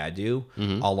saw my dad do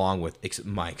along with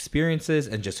my experiences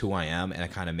and just who I am, and I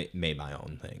kind of made my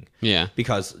own thing. Yeah.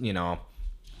 Because,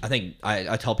 I think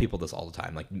I tell people this all the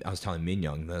time. Like I was telling Min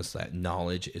Young this, that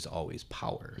knowledge is always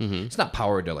power. It's not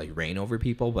power to like reign over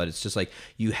people, but it's just like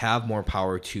you have more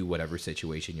power to whatever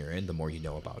situation you're in, the more you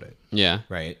know about it. Yeah.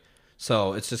 Right.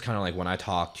 So it's just kind of like when I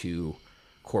talk to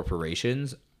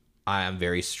corporations, I am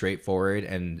very straightforward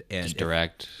and Just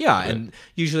direct. And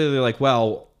usually they're like,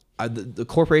 well, the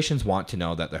corporations want to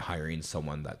know that they're hiring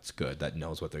someone that's good, that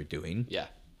knows what they're doing. Yeah.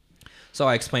 So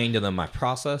I explained to them my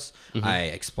process. I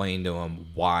explained to them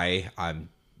why I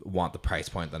want the price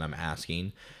point that I'm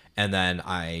asking. And then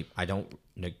I don't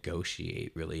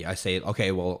negotiate, really. I say,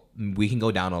 okay, well, we can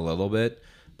go down a little bit,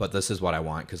 but this is what I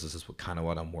want because this is kind of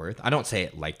what I'm worth. I don't say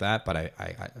it like that, but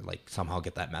I like somehow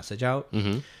get that message out.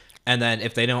 And then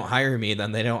if they don't hire me,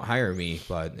 then they don't hire me.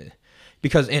 But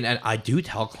because and I do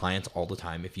tell clients all the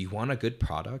time, if you want a good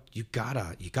product, you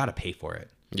gotta pay for it.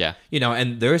 Yeah.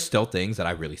 And there's still things that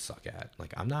I really suck at.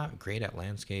 Like I'm not great at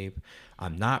landscape.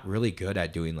 I'm not really good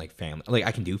at doing like family. Like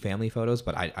I can do family photos,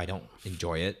 but I don't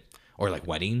enjoy it. Or like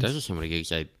weddings. Those are some of the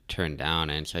gigs I turned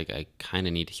down, and it's like I kind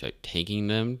of need to start taking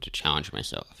them to challenge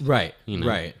myself. Right.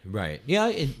 Right. Yeah,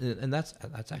 and that's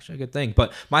actually a good thing.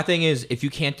 But my thing is, if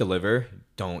you can't deliver,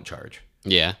 don't charge.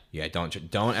 Yeah. Yeah,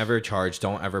 don't ever charge.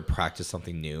 Don't ever practice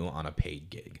something new on a paid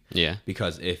gig. Yeah.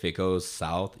 Because if it goes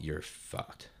south, you're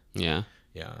fucked. Yeah.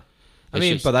 Yeah. But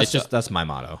that's my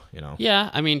motto, Yeah,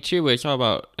 I mean, too, it's all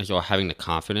about having the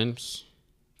confidence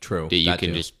True. that you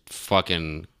can just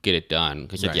fucking get it done.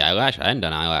 Because like the eyelash, I hadn't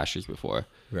done eyelashes before.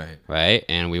 Right. Right?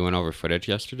 And we went over footage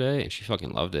yesterday, and she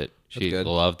fucking loved it. She good.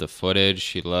 loved the footage.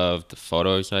 She loved the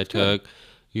photos I took.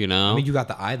 You know, I mean, you got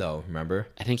the eye though. Remember?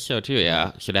 I think so too.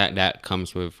 Yeah. So that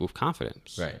comes with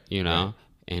confidence. Right, You know, right.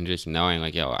 and just knowing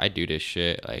like, yo, I do this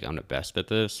shit. Like I'm the best at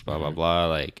this. Blah blah blah.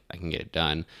 Like I can get it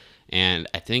done. And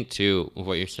I think too, with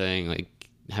what you're saying, like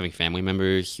having family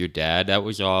members, your dad, that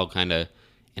was all kind of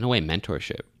in a way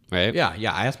mentorship, right? Yeah,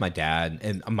 yeah. I asked my dad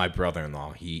and my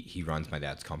brother-in-law. He runs my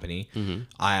dad's company.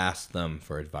 I ask them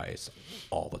for advice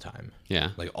all the time.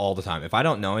 Yeah. Like all the time. If I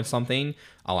don't know something,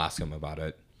 I'll ask them about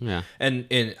it. Yeah. And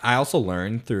I also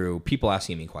learned through people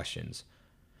asking me questions.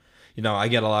 You know, I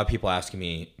get a lot of people asking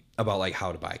me about like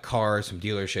how to buy cars from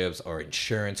dealerships or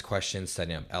insurance questions,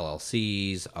 setting up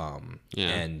LLCs.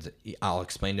 And I'll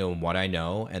explain to them what I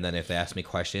know. And then if they ask me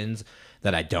questions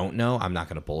that I don't know, I'm not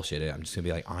going to bullshit it. I'm just going to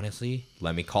be like, honestly,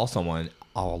 let me call someone.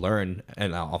 I'll learn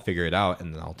and I'll figure it out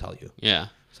and then I'll tell you. Yeah.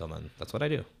 So then that's what I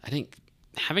do. I think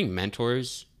having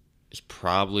mentors is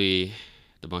probably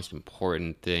the most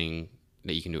important thing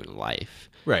that you can do in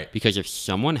life. Right. Because if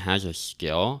someone has a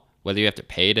skill, whether you have to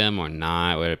pay them or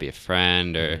not, whether it be a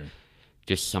friend or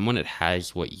just someone that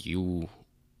has what you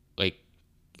like,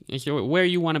 is where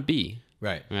you want to be,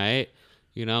 Right. right?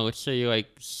 You know, let's say you like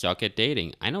suck at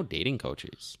dating. I know dating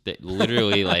coaches that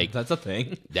literally like That's a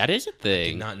thing. that is a Did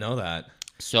thing. not know that.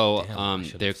 So Damn, I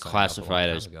should have they're signed up a long classified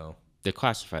time as ago.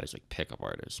 like pickup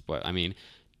artists, but I mean,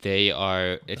 they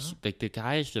are. It's like the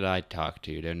guys that I talk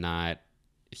to. They're not.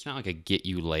 It's not like a get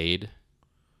you laid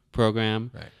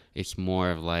program. Right. It's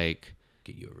more of like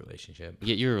Get you a relationship.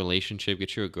 get you a relationship,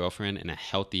 get you a girlfriend in a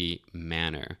healthy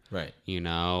manner. Right. You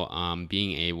know,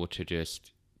 being able to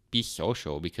just be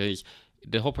social because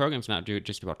the whole program's not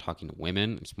just about talking to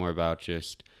women. It's more about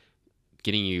just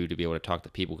getting you to be able to talk to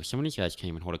people because some of these guys can't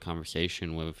even hold a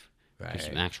conversation with just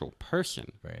an Right. actual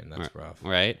person. Right. And that's rough.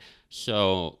 Right?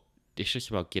 So it's just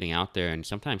about getting out there and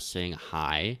sometimes saying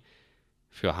hi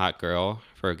for a hot girl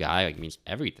for a guy like means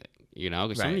everything, you know?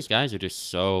 Because some of Right. these guys are just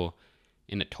so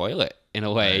in the toilet in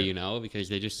a way, Right. you know? Because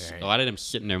they just, Right. a lot of them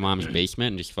sit in their mom's basement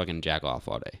and just fucking jack off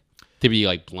all day. To be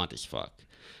like blunt as fuck,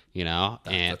 you know?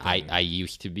 That's And the thing. I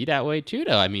used to be that way too,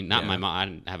 though. I mean, not Yeah. my mom, I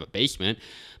didn't have a basement,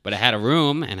 but I had a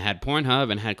room and had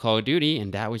Pornhub and had Call of Duty,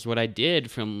 and that was what I did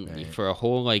for a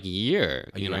whole like year.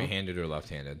 Are you right-handed or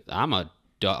left-handed? I'm a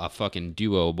fucking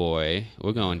duo boy.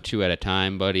 We're going 2 at a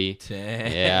time, buddy.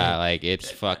 Yeah, like it's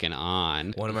fucking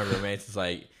on. One of my roommates is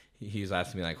like, he was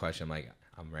asking me that question. I'm like,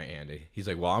 I'm right-handed. He's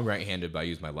like, well, I'm right-handed, but I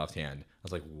use my left hand. I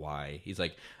was like, why? He's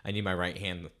like, I need my right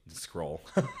hand to scroll.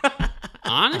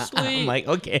 Honestly, I'm like,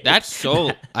 okay. that's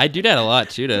so. I do that a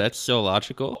lot too. Though. That's so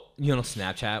logical. You know,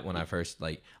 Snapchat, when I first,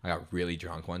 like, I got really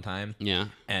drunk one time. Yeah.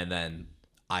 And then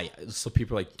so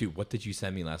people are like, dude, what did you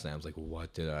send me last night? I was like,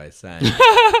 what did I send?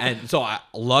 And so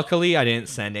luckily I didn't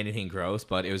send anything gross,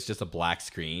 but it was just a black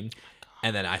screen.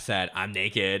 And then I said, I'm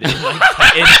naked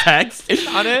in text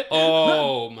on it.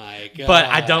 Oh my god. But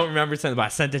I don't remember sending it, but I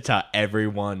sent it to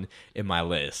everyone in my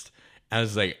list. I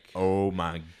was like, oh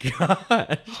my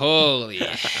God. Holy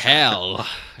hell!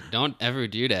 Don't ever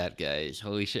do that, guys.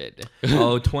 Holy shit.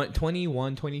 Oh,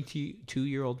 21,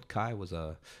 22-year-old Kai was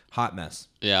a hot mess.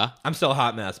 Yeah. I'm still a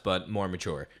hot mess, but more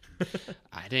mature.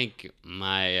 I think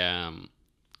my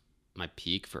my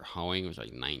peak for hoeing was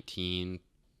like 19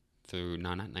 through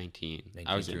not 19. 19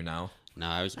 I was through in, now. No,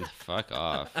 I was in fuck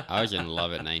off. I was in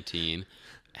love at 19. It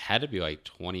had to be like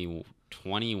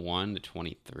 21 to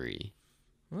 23.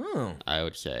 Oh. I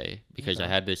would say because I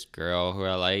had this girl who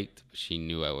I liked. But she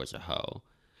knew I was a hoe,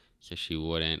 so she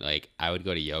wouldn't like. I would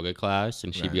go to yoga class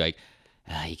and she'd be like,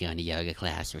 "Oh, you going to yoga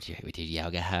class with your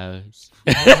yoga hoes?"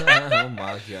 Oh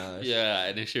my gosh. Yeah,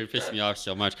 and it should piss me off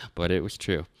so much, but it was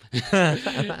true. You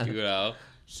know,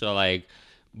 so like,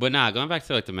 but nah, going back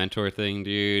to like the mentor thing,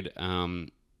 dude.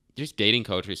 Just dating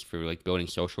coaches for like building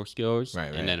social skills,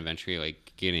 Right. and then eventually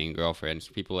like getting girlfriends,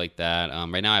 people like that.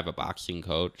 Right now I have a boxing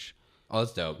coach. Oh,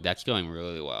 that's dope. That's going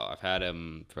really well. I've had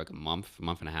him for like a month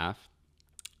and a half.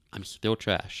 I'm still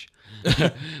trash,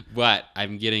 but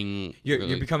I'm getting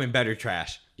You're becoming better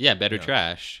trash. better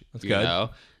trash. That's you good. know?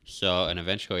 So and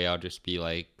eventually I'll just be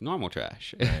like normal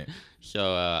trash. Right.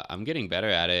 So I'm getting better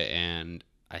at it, and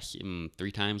I see him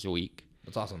 3 times a week,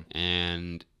 That's awesome.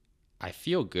 and I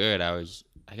feel good.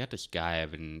 I got this guy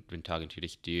I've been talking to,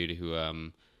 this dude who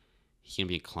he's gonna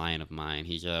be a client of mine.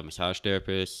 He's a massage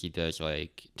therapist. He does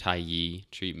like Tai Chi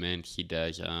treatments. He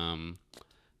does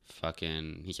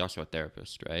he's also a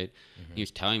therapist, right? He was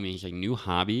telling me, he's like, new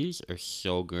hobbies are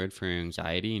so good for your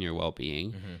anxiety and your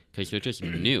well-being because they're just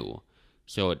new.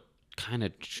 So it kind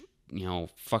of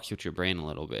fucks with your brain a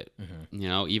little bit. You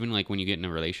know, even like when you get in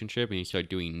a relationship and you start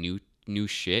doing new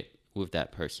shit with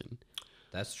that person.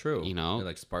 That's true. You know? It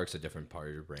like sparks a different part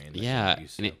of your brain. that you're Yeah, not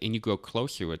used to. and you grow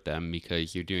closer with them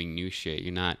because you're doing new shit.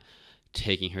 You're not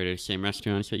taking her to the same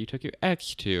restaurants that you took your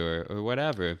ex to or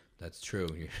whatever. That's true.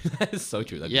 That is so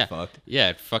true. That'd Yeah. be fucked. Yeah,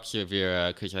 it fucks you if you're,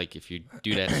 because, like, if you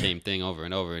do that same thing over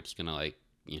and over, it's going to, like,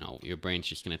 you know, your brain's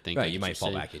just going to think. Right, like, you it's might the fall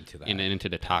same- back into that. And then into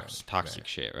the toxic right,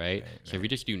 shit, right? right, So if you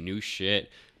just do new shit,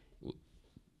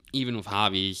 even with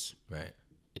hobbies, Right.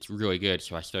 it's really good.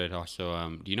 So I started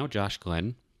also, do you know Josh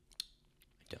Glenn?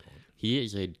 Don't. He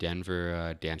is a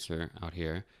Denver dancer out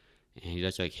here, and he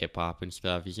does like hip hop and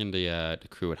stuff. He's in the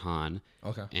crew at Han,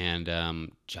 Okay.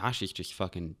 and Josh is just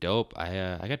fucking dope.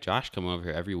 I got Josh come over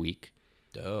here every week.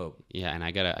 Dope. Yeah, and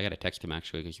I gotta text him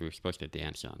actually because we were supposed to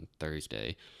dance on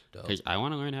Thursday Dope. because I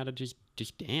want to learn how to just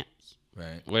dance,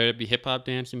 Right. whether it be hip hop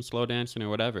dancing, slow dancing, or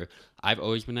whatever. I've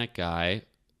always been that guy.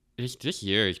 This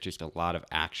year is just a lot of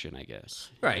action, I guess.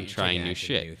 Right. And you're trying taking new action,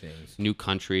 shit. New things. New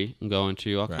country I'm going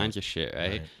to, all Right. kinds of shit, right?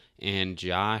 Right. And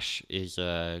Josh is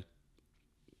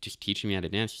just teaching me how to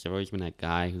dance. 'Cause I've always been that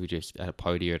guy who just at a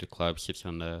party or at a club sits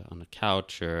on the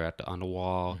couch or on the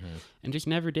wall Mm-hmm. and just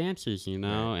never dances, you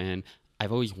know. And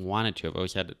I've always wanted to. I've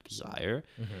always had the desire,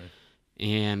 Mm-hmm.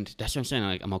 and that's what I'm saying.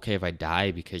 Like I'm okay if I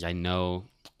die because I know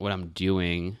what I'm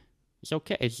doing. It's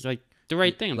okay. It's like the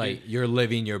right thing. Like you're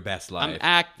living your best I'm life.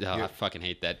 I fucking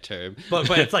hate that term. but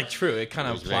it's like true. It kind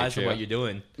of It's very applies to true. what you're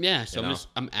doing. Yeah, so You know?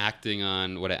 I'm acting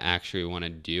on what I actually want to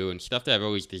do and stuff that I've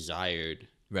always desired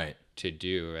Right. to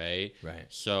do, right? Right.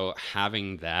 So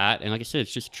having that, and like I said,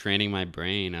 it's just training my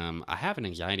brain. I have an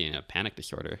anxiety and a panic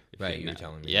disorder. if Right, you you were know.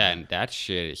 telling me Yeah, that. and that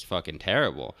shit is fucking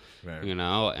terrible. Right. You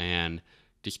know, and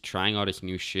just trying all this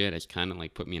new shit has kind of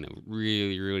like put me in a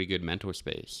really, really good mental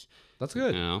space. That's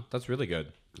good. You know? That's really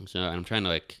good. So I'm trying to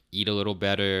like eat a little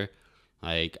better.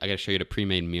 Like I gotta show you the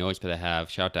pre-made meals that I have.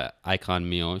 Shout out to Icon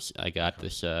Meals. I got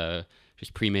this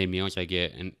just pre-made meals I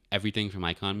get, and everything from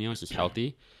Icon Meals is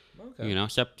healthy. Okay. You know,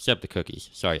 except the cookies.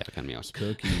 Sorry, Icon Meals.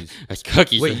 Cookies. That's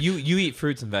cookies. Wait, you eat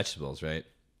fruits and vegetables, right?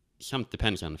 Some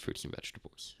depends on the fruits and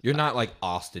vegetables. You're not like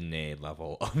Austin Nade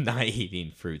level of not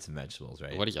eating fruits and vegetables,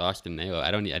 right? What is Austin Naylor? I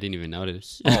didn't even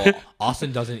notice. Oh,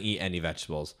 Austin doesn't eat any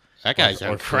vegetables. That guy's or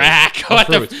on fruit. crack. Or What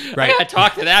the? fruits, I right. gotta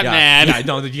talk to that Yeah, man. Yeah,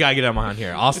 no, you gotta get him on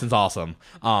here. Austin's awesome.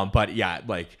 But yeah,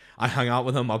 like I hung out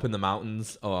with him up in the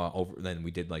mountains. Over then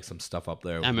we did like some stuff up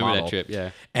there. I with remember Model. that trip.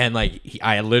 Yeah. And like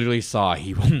I literally saw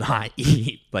he will not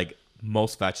eat like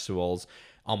most vegetables,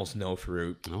 almost no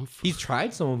fruit. No He's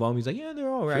tried some of them. He's like, yeah, they're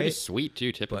all Fruit right. is sweet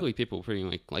too. Typically, people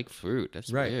pretty like fruit.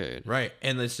 That's Right, weird. right.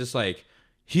 And it's just like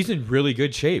he's in really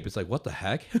good shape. It's like, what the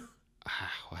heck,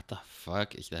 What the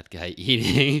fuck is that guy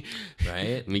eating?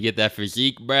 right? Let me get that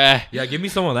physique, bruh. Yeah, give me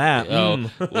some of that. Oh,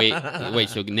 Mm. wait.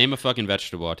 So name a fucking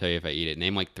vegetable. I'll tell you if I eat it.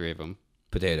 Name like 3 of them.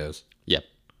 Potatoes. Yep.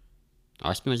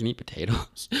 Austin doesn't eat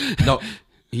potatoes. No,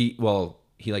 he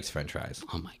likes French fries.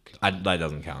 Oh my god. That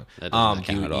doesn't count. That does not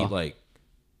do you count at all. eat like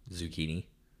zucchini?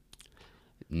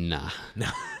 Nah. No.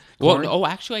 Well, Corn? oh,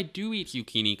 actually, I do eat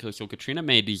zucchini because so Katrina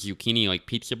made these zucchini like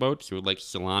pizza boats with like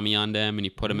salami on them, and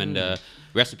you put them into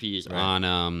recipes Right.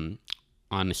 on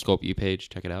the Scope U page.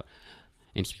 Check it out,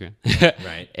 Instagram.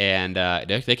 Right. And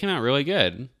they came out really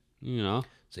good. You know.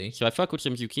 See? So I fuck with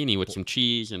some zucchini with some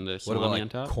cheese and the What salami about on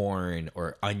like top. corn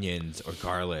or onions or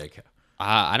garlic?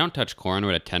 I don't touch corn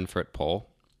with a 10-foot pole.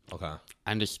 Okay.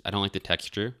 I don't like the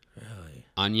texture. Really?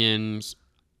 Onions.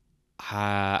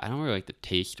 I don't really like the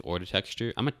taste or the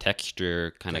texture. I'm a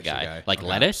texture kind of Texture guy. guy. Like Okay.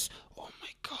 lettuce. Oh my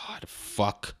god,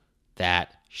 fuck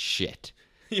that shit.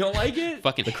 You don't like it?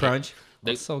 Fucking the hate- crunch.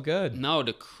 the- That's so good. No,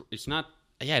 it's not.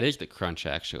 Yeah, it is the crunch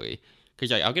actually.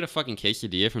 Because I'll get a fucking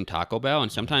quesadilla from Taco Bell,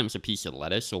 and sometimes a piece of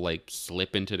lettuce will like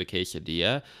slip into the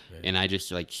quesadilla, and I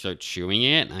just like start chewing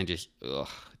it, and I just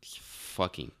it's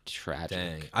fucking tragic.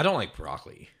 Dang. I don't like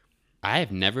broccoli. I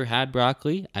have never had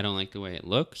broccoli. I don't like the way it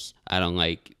looks. I don't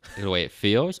like the way it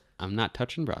feels. I'm not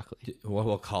touching broccoli. What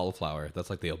about cauliflower? That's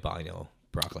like the albino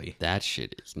broccoli. That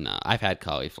shit is not. I've had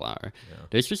cauliflower.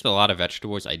 There's just a lot of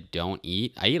vegetables I don't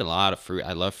eat. I eat a lot of fruit.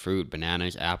 I love fruit,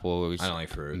 bananas, apples. I don't like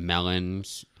fruit.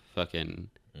 Melons. Fucking.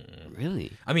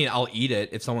 Really? I mean, I'll eat it.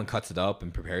 If someone cuts it up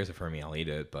and prepares it for me, I'll eat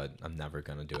it, but I'm never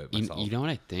going to do it myself. You know what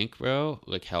I think, bro?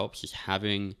 Like helps is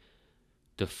having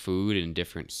the food in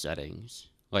different settings.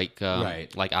 Like Right.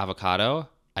 like avocado.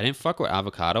 I didn't fuck with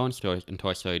avocado until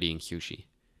I started eating sushi.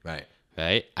 Right.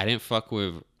 Right? I didn't fuck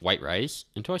with white rice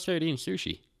until I started eating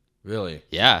sushi. Really?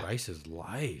 Yeah. Rice is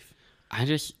life. I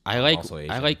like also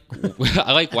Asian. I like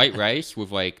I like white rice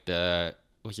with like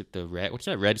what's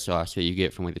that red sauce that you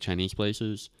get from like the Chinese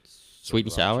places? Sweet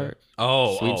and sour?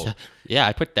 Oh, Sweet and sour. Yeah,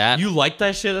 I put that. You like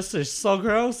that shit? That's just so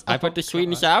gross. I put the sweet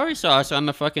and sour sauce on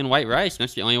the fucking white rice, and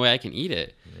that's the only way I can eat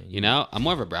it. You know, I'm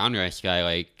more of a brown rice guy.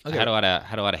 Like Okay. I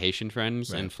had a lot of Haitian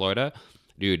friends in Right. Florida.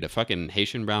 Dude, the fucking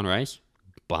Haitian brown rice,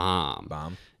 bomb.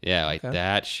 Bomb. Yeah, like Okay.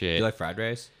 that Do shit. you like fried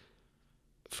rice?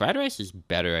 Fried rice is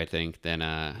better, I think, than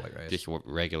White rice. just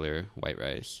regular white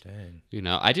rice. Dang. You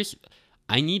know,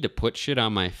 I need to put shit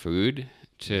on my food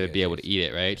to get be able to taste. eat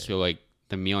it, right? So like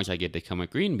the meals I get, they come with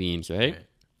green beans, right? Right.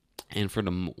 And for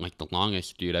the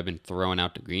longest, dude, I've been throwing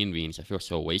out the green beans. I feel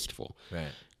so wasteful. Right.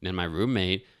 And then my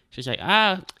roommate, she's like,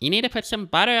 you need to put some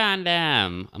butter on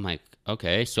them. I'm like,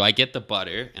 okay. So I get the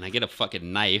butter and I get a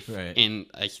fucking knife Right. and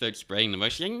I start spraying the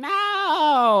butter. She's like,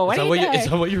 no. What Is are that, you what doing? is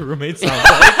that what your roommate sounds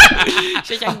like?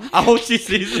 She's like, I hope she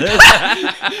sees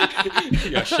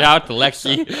this. yo, shout out to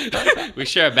Lexi. We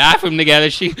share a bathroom together.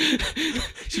 She's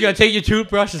gonna take your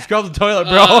toothbrush and scrub the toilet,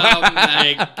 bro. Oh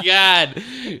my god.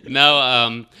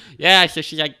 No, yeah, so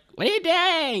she's like, what are you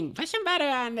doing? Put some butter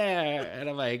on there. And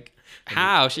I'm like,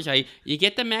 how? She's like, you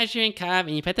get the measuring cup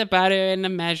and you put the butter in the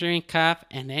measuring cup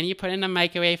and then you put it in the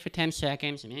microwave for 10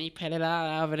 seconds and then you put it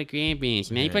all over the green beans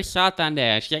and then you put salt on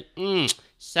there. She's like,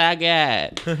 so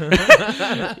good.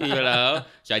 You know?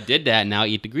 So I did that and now I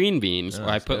eat the green beans. Or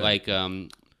I that's put good. like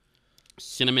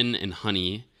cinnamon and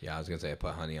honey. Yeah, I was gonna say I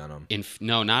put honey on them.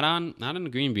 No, not on the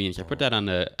green beans. I put that on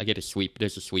there's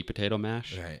a sweet potato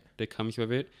mash Right. that comes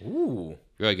with it. Ooh.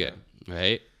 Really good,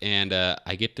 right? And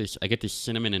I get this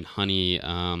cinnamon and honey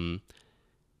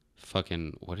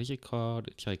fucking what is it called?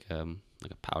 It's like a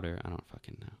powder. I don't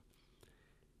fucking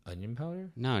know. Onion powder?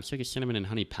 No, it's like a cinnamon and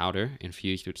honey powder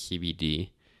infused with CBD.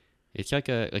 It's like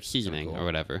a seasoning cool. or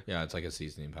whatever. Yeah, it's like a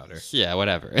seasoning powder. Yeah,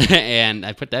 whatever. And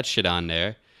I put that shit on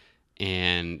there.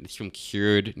 And it's from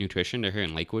Cured Nutrition. They're here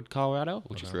in Lakewood, Colorado,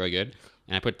 which is really good.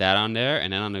 And I put that on there.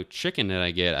 And then on the chicken that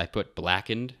I get, I put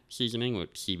blackened seasoning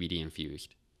with CBD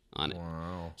infused on it.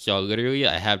 Wow. So literally,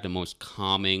 I have the most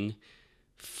calming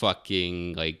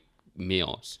fucking like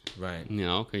meals. Right. You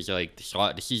know, because like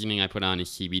the seasoning I put on is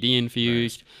CBD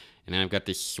infused. And then I've got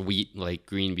this sweet like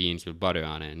green beans with butter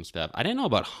on it and stuff. I didn't know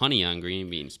about honey on green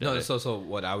beans. No, though. so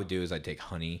what I would do is I'd take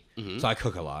honey. So I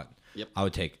cook a lot. Yep. I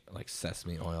would take like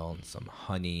sesame oil and some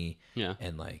honey. Yeah.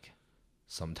 And like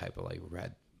some type of like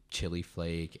red chili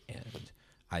flake, and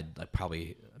I'd like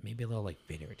probably maybe a little like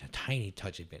vinegar, a tiny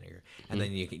touch of vinegar, and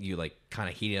then you like kind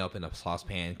of heat it up in a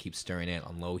saucepan, keep stirring it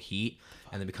on low heat,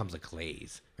 and then it becomes a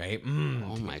glaze, right? Oh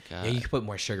my god. Yeah, you can put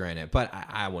more sugar in it, but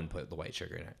I wouldn't put the white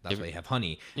sugar in it. That's why you have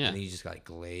honey. Yeah. And then you just like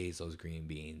glaze those green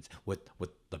beans with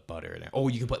the butter in it. Oh,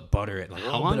 you can put butter in, like a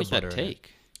How little long bit does of that butter in it.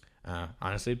 take?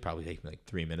 Honestly, it'd probably take me like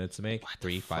 3 minutes to make. 5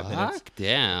 minutes. Fuck,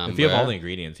 damn. If you have all bro. the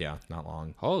ingredients, yeah, not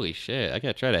long. Holy shit, I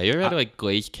gotta try that. You ever had like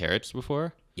glazed carrots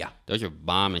before? Yeah. Those are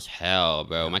bomb as hell,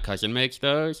 bro. My cousin makes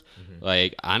those.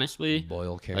 Like honestly,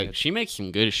 Boiled like carrots. she makes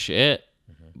some good shit.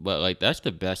 But like that's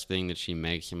the best thing that she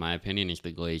makes, in my opinion, is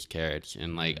the glazed carrots.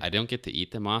 And like I don't get to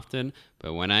eat them often,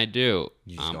 but when I do,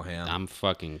 You just go ham. I'm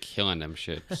fucking killing them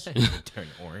shits. Turn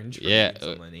orange. For Yeah,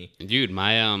 so many. Dude,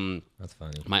 my That's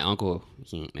funny. my uncle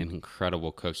is an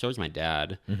incredible cook. So is my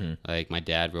dad. Like my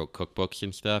dad wrote cookbooks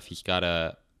and stuff. He's got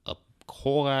a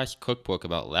whole ass cookbook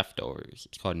about leftovers.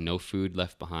 It's called No Food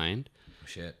Left Behind. Oh,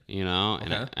 shit. You know,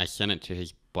 and Okay. I sent it to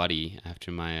his buddy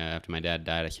after my dad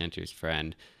died. I sent it to his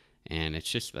friend, and it's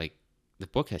just like the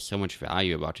book has so much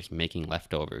value about just making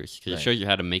leftovers because Right. it shows you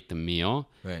how to make the meal.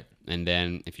 Right. And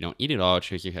then if you don't eat it all, it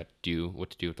shows you how to do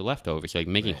what to do with the leftovers. Like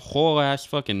making Right. whole ass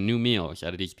fucking new meals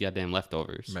out of these goddamn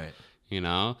leftovers. Right. You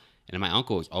know? And my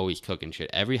uncle was always cooking shit.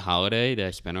 Every holiday that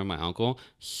I spent with my uncle,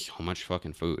 so much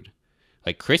fucking food.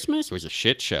 Like Christmas was a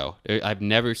shit show. I've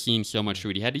never seen so much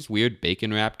food. He had these weird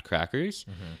bacon wrapped crackers.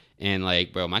 And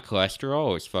like, bro, my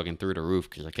cholesterol was fucking through the roof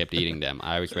because I kept eating them.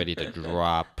 I was ready to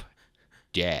drop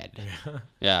dead.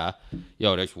 Yeah.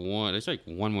 Yo, there's like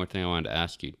one more thing I wanted to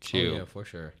ask you too. Oh, yeah, for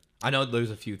sure. I know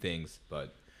there's a few things,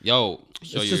 but Yo,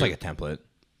 it's so just you're- like a template.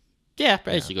 yeah,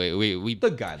 basically we The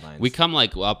guidelines. we come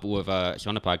like up with so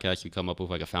on the podcast we come up with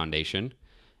like a foundation,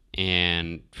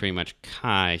 and pretty much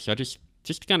Kai. So just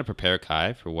to kind of prepare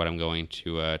Kai for what I'm going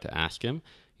to ask him,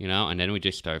 you know, and then we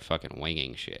just start fucking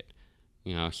winging shit,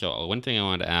 you know. So one thing I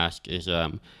wanted to ask is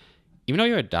even though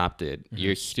you're adopted,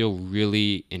 you're still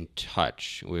really in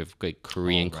touch with like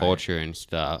Korean right. culture and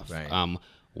stuff. Right.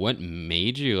 What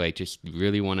made you like just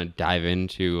really want to dive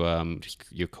into just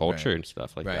your culture Right. and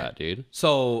stuff like Right. that, dude?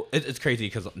 So it's crazy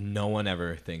because no one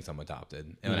ever thinks I'm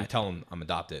adopted, and when I tell them I'm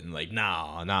adopted, and like,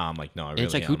 nah, I'm like, no, I And really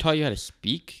it's like, am. who taught you how to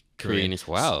speak Korean Korean. as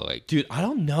well? Like, Dude, I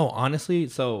don't know, honestly.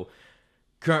 So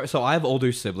I have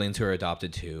older siblings who are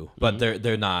adopted too, but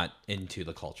they're not into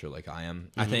the culture like I am.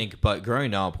 I think, but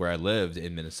growing up where I lived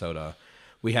in Minnesota,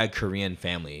 we had Korean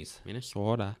families.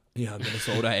 Minnesota. Yeah,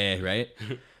 Minnesota, right?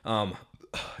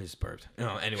 I just burped.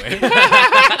 Anyway.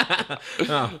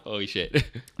 Holy shit.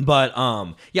 But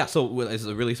yeah, so it's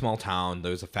a really small town.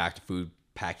 There's a food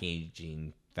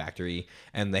packaging factory,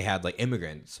 and they had like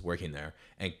immigrants working there,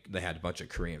 and they had a bunch of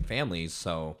Korean families.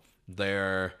 So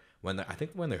when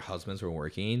their husbands were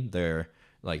working, their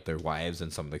wives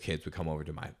and some of their kids would come over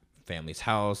to my family's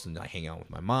house and like hang out with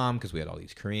my mom because we had all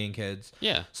these Korean kids.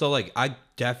 Yeah. So like I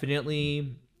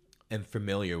definitely am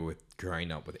familiar with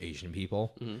growing up with Asian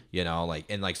people, you know, like,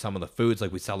 and like some of the foods,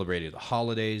 like we celebrated the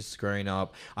holidays growing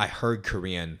up. I heard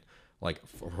Korean like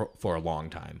for a long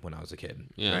time when I was a kid.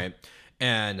 Yeah. Right.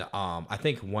 And I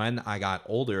think when I got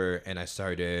older and I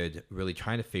started really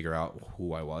trying to figure out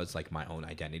who I was, like my own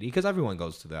identity, because everyone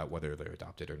goes to that whether they're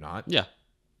adopted or not. Yeah.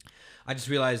 I just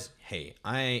realized, hey,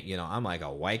 I'm like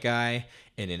a white guy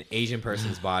in an Asian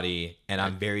person's body, and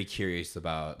I'm very curious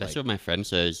about. That's like, what my friend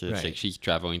says. It's Right. like she's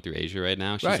traveling through Asia right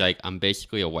now. She's Right. like, I'm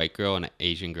basically a white girl in an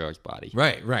Asian girl's body.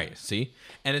 Right. See,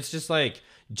 and it's just like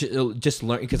just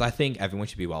learn, because I think everyone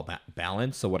should be well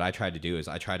balanced. So what I try to do is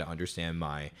I try to understand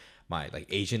my like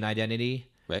Asian identity,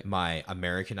 Right. my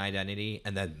American identity,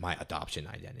 and then my adoption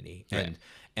identity, Right.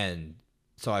 and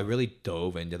so I really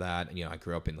dove into that. You know, I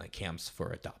grew up in like camps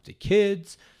for adopted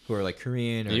kids who are like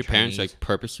Korean or And your parents Chinese. like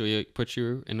purposely like, put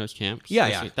you in those camps?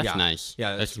 Yeah, That's yeah. nice.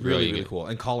 Yeah, that's that's really good. cool.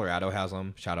 And Colorado has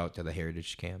them. Shout out to the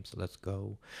Heritage Camps. Let's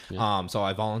go. Yeah. So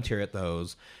I volunteer at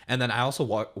those, and then I also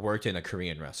worked in a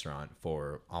Korean restaurant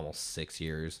for almost 6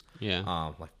 years.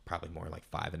 Yeah. Like probably more like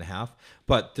 5.5.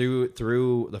 But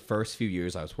through the first few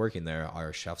years I was working there,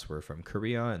 our chefs were from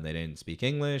Korea and they didn't speak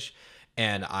English.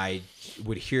 And I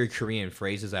would hear Korean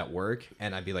phrases at work,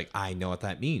 and I'd be like, I know what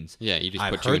that means. Yeah, you just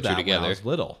I've put two heard and two that when together. I was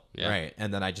little, Yeah. right?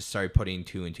 And then I just started putting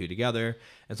 2 and 2 together. And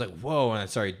it's like, whoa! And I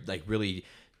started like really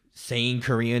saying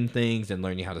Korean things and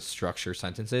learning how to structure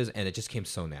sentences, and it just came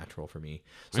so natural for me.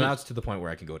 So Right. now it's to the point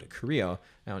where I can go to Korea.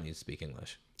 I don't need to speak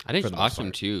English. I think for it's the most awesome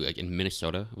part. too, like in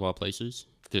Minnesota of all places,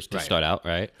 just to Right. start out,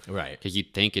 right? Right. Because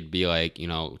you'd think it'd be like,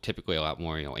 typically a lot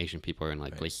more, Asian people are in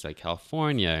like places like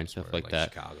California and stuff Or like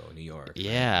that. Chicago, New York. right?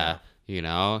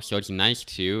 Yeah, so it's nice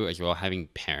too, as well, having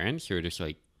parents who are just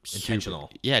like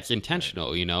Intentional. Yeah, it's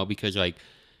intentional, because like,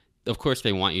 of course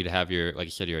they want you to have your, like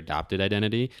you said, your adopted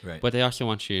identity, Right. but they also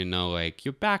want you to know like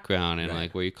your background and Right.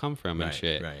 like where you come from and Right,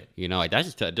 shit. right. Like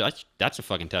that's a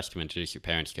fucking testament to just your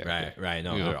parents' character. Right.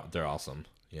 No, You know? they're awesome.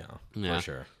 Yeah, Yeah. for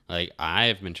sure. Like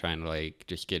I've been trying to like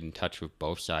just get in touch with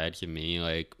both sides of me,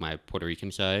 like my Puerto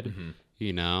Rican side,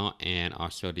 Mm-hmm. and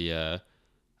also the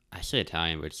I say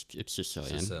Italian, but it's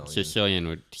Sicilian.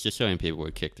 Sicilian. Sicilian people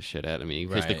would kick the shit out of me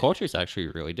because the Right. culture is actually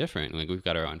really different. Like we've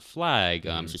got our own flag.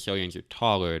 Sicilians are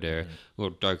taller, they're a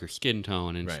little darker skin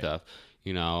tone and Right. stuff.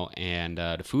 And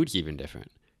the food's even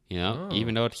different. Oh.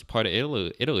 Even though it's a part of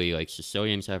Italy, like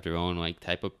Sicilians have their own like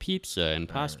type of pizza and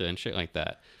pasta and shit like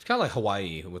that. It's kind of like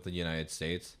Hawaii with the United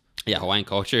States. Yeah, Hawaiian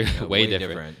culture, way way different.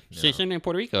 different, Same thing in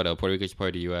Puerto Rico, though. Puerto Rico is part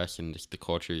of the U.S., and just the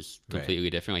culture is Right. completely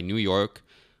different. Like New York,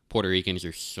 Puerto Ricans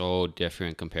are so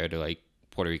different compared to like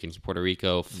Puerto Ricans in Puerto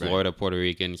Rico. Florida Puerto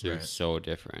Ricans are Right. so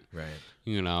different.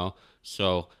 Right.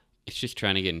 So it's just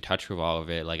trying to get in touch with all of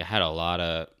it. Like I had a lot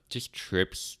of just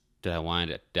trips that I want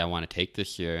to take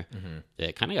this year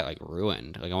that kind of got like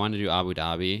ruined. Like I wanted to do Abu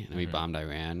Dhabi, and we bombed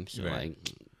Iran. So Right. like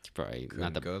it's probably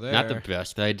not Couldn't go the there.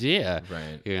 best idea.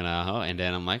 Right. And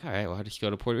then I'm like, all right, well, I'll just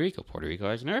go to Puerto Rico. Puerto Rico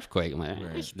has an earthquake. I'm like,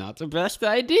 Right. it's not the best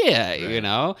idea,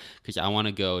 Right. because I want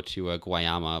to go to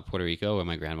Guayama, Puerto Rico, where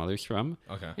my grandmother's from,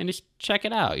 Okay. and just check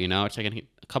it out. It's like a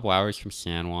couple hours from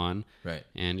San Juan, Right.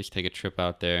 and just take a trip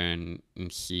out there and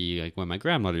see like where my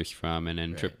grandmother's from, and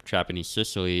then Right. Trapani,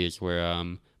 Sicily is where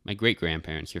my great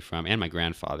grandparents are from, and my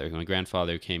grandfather. My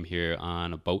grandfather came here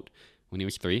on a boat when he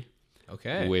was 3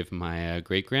 Okay. with my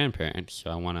great grandparents. So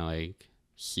I want to like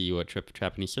see what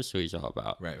Trapani, Sicily is all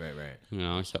about. Right.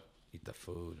 So Eat the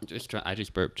food. I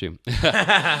just burped too.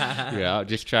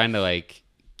 Just trying to like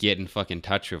get in fucking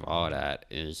touch with all that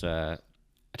is to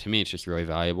me it's just really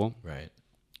valuable. Right.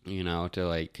 To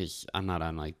like, because I'm not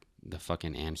on like the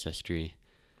fucking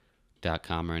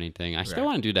ancestry.com or anything. I still Right.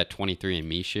 want to do that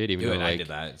 23andMe shit, even Dude, though like I did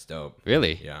that. It's dope.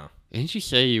 really. Yeah. Didn't you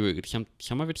say you were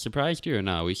some of it surprised you or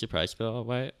no? Were you surprised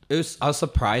by it? I was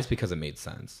surprised because it made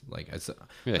sense. Like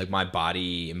Really? like my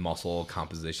body, muscle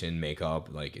composition, makeup,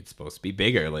 like it's supposed to be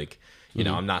bigger. Like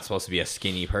I'm not supposed to be a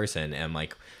skinny person, and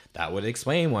like that would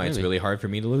explain why it's Really? really hard for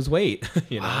me to lose weight.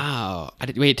 Wow.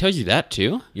 Wait, it tells you that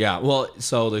too? Yeah. Well,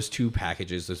 so there's 2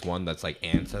 packages. There's one that's like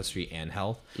ancestry and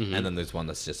health, and then there's one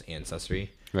that's just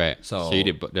ancestry. Right. So you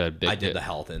did the big I did hit. the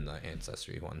health and the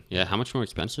ancestry one. Yeah. How much more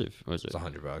expensive was it? It's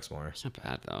 $100 more. It's not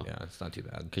bad though. Yeah, it's not too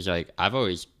bad. Because like I've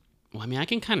always, I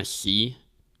can kind of see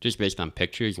just based on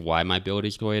pictures, why my build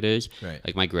is the way it is. Right.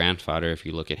 Like my grandfather, if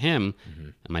you look at him,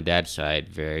 on my dad's side,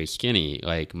 very skinny.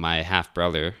 Like my half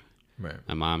brother, Right.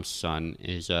 my mom's son,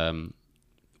 is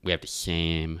we have the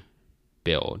same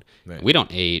build. Right. We don't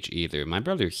age either. My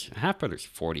half brother's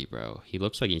 40, bro. He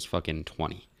looks like he's fucking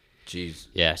 20. Jeez.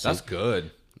 Yeah, so That's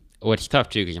good. well, it's tough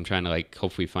too because I'm trying to like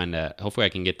hopefully I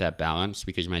can get that balance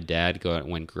because my dad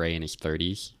went gray in his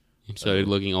 30s and started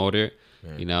looking older.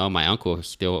 Right. You know, my uncle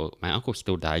still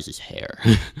dyes his hair.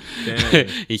 Dang.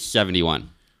 He's 71.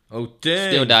 Oh,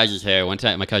 dang. Still dyes his hair. One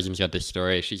time, my cousin's got this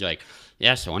story. She's like,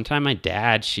 yeah. So one time, my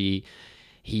dad, he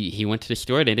went to the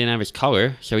store. They didn't have his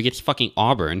color, so he gets fucking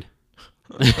auburn.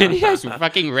 And he has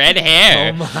fucking red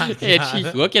hair. Oh my And God.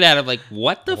 she's looking at him like,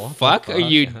 what the fuck are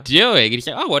you doing? And he's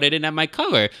like, oh, well, they didn't have my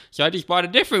color. So I just bought a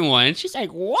different one. And she's like,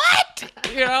 what?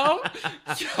 You know?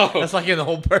 So, That's like an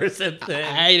old person thing.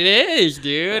 it is,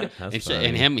 dude. That's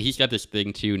And funny. he's got this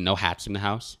thing too, no hats in the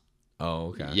house. Oh,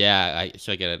 okay. Yeah,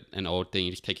 so I get an old thing.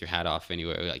 You just take your hat off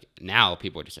anywhere. Like now,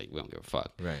 people are just like, we don't give a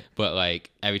fuck. Right. But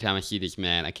like every time I see this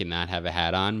man, I cannot have a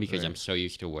hat on because Right. I'm so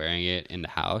used to wearing it in the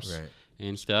house Right.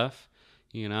 and stuff.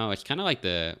 You know, it's kind of like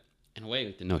in a way,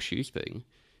 like the no shoes thing.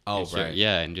 Oh, And so- right.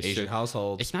 yeah, and just Asian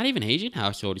household. it's not even Asian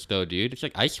households though, dude. It's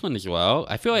like Iceland as well.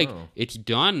 I feel like Oh. it's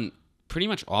done pretty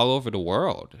much all over the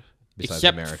world. Besides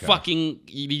Except America. fucking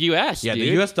the U.S. Yeah, dude.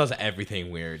 the U.S. does everything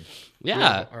weird. Yeah. We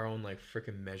have our own like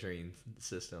freaking measuring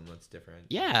system that's different.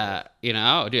 Yeah, you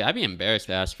know, dude, I'd be embarrassed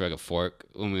to ask for like a fork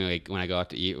when I go out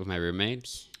to eat with my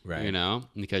roommates. Right. You know,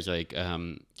 because like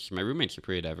so my roommates are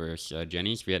pretty diverse.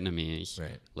 Jenny's Vietnamese.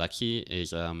 Right. Lexi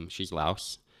is she's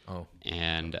Laos, Oh.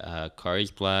 and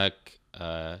Kari's black.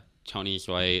 Tony's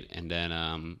white, and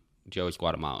then Joe's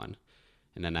Guatemalan,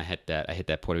 and then I hit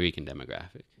that Puerto Rican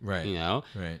demographic. Right. You know.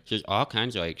 Right. So there's all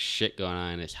kinds of like shit going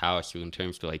on in this house in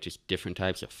terms of like just different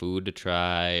types of food to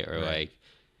try or Right. like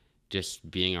just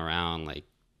being around like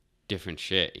different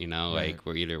shit, you know, Right. like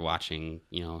we're either watching,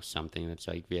 you know, something that's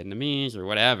like Vietnamname or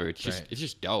whatever. It's just Right. it's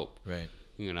just dope, Right.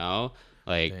 you know?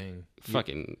 Like Dang.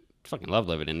 fucking love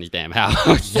living in this damn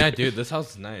house. Yeah, dude, this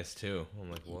house is nice too. I'm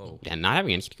like, whoa. Yeah, not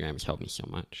having Instagram has helped me so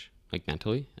much, like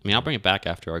mentally. I mean, I'll bring it back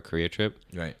after our Korea trip,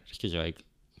 Right. just because like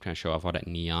I'm trying to show off all that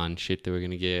neon shit that we're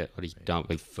gonna get, all these dumb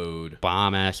like Food.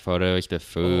 bomb ass photos, the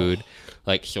food. Oh.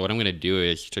 Like, so what I'm gonna do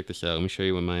is check this out. Let me show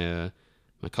you what my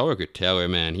coworker Taylor,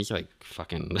 man, he's like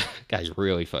fucking guy's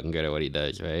really fucking good at what he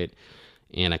does, right?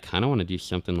 And I kind of want to do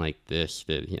something like this.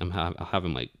 I'll have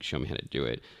him like show me how to do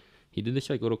it. He did this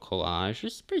like little collage.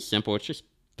 It's pretty simple. It's just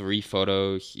 3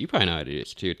 photos. You probably know how to do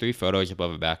this too. 3 photos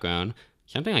above a background.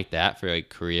 Something like that for like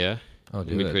Korea. Oh,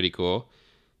 Would be pretty cool.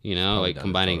 You know, Probably like done in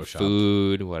combining Photoshop.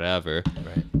 food, whatever.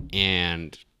 Right.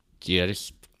 And dude,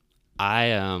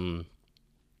 I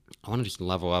want to just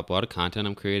level up. A lot of content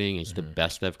I'm creating is the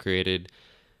best I've created.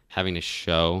 Having a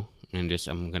show and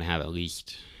I'm gonna have at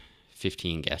least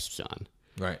 15 guests on,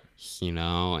 Right. you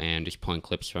know, and just pulling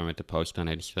clips from it to post on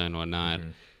Insta and whatnot.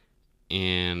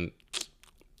 And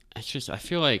it's just I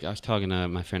feel like I was talking to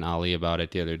my friend Ali about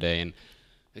it the other day, and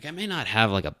like I may not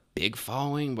have like a big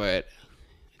following, but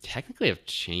technically I've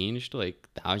changed like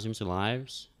thousands of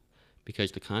lives.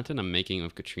 Because the content I'm making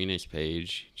with Katrina's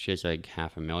page, she has like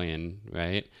 500,000,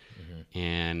 right?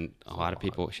 And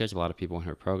she has a lot of people in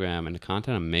her program, and the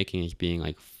content I'm making is being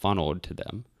like funneled to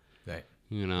them, Right.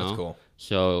 you know? That's cool.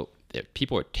 So if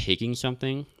people are taking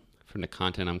something from the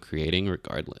content I'm creating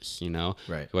regardless, you know?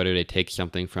 Right. Whether they take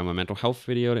something from a mental health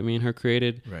video that me and her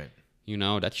created, Right. you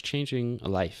know, that's changing a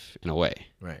life in a way,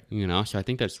 Right. you know? So I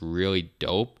think that's really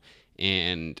dope.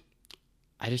 And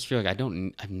I just feel like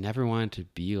I've never wanted to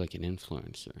be like an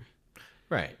influencer.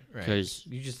 Right. Right. 'Cause-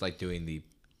 you just like doing the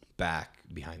back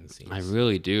behind the scenes. I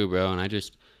really do, bro. And I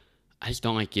just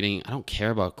don't like I don't care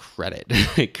about credit.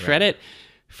 Credit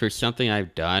for something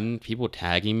I've done, people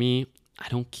tagging me, I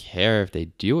don't care if they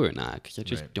do or not because I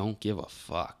just Right. don't give a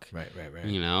fuck. Right. Right. Right.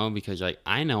 You know, because like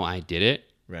I know I did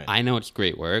it. Right. I know it's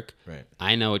great work. Right.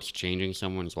 I know it's changing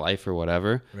someone's life or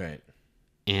whatever. Right.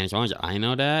 And as long as I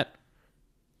know that,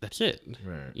 that's it.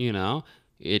 Right. You know,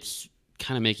 it's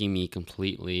kind of making me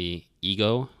completely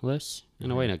egoless in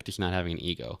a way, like just not having an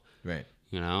ego. Right.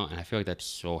 You know, and I feel like that's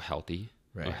so healthy.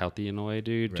 Right. Or healthy in a way,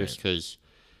 dude. Just Right. because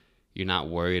you're not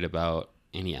worried about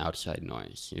any outside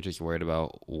noise. You're just worried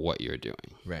about what you're doing.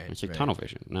 Right. It's like right. tunnel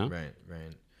vision, no? Right.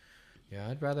 Right. Yeah,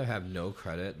 I'd rather have no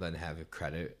credit than have a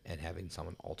credit and having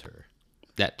someone alter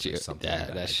That too. something.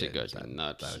 That I shit did. goes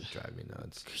nuts. That would drive me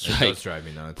nuts. It's It like, does drive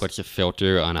me nuts. Puts a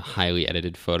filter on a highly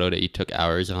edited photo that you took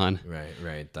hours on. Right.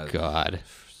 Right. That, God.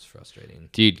 frustrating.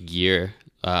 Dude, gear.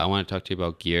 I want to talk to you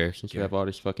about gear since we Gear. have all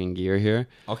this fucking gear here.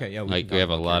 Okay, yeah. Like we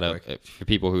have a lot of for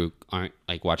people who aren't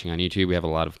like watching on YouTube, we have a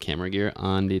lot of camera gear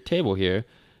on the table here,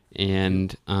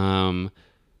 and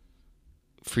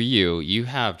for you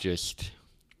have just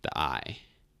the eye,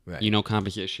 Right. you know,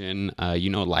 composition, you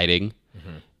know, lighting,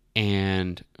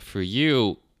 and for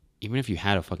you, even if you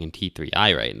had a fucking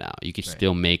T3i right now, you could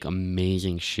still make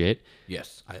amazing shit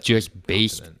Yes. just I'm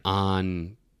based confident.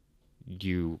 on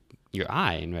your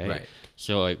eye, right? Right.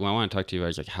 So like, what I want to talk to you about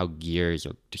is like how gears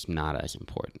are just not as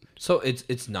important. So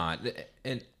it's not,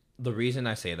 and the reason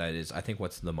I say that is I think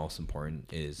what's the most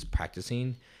important is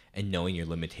practicing and knowing your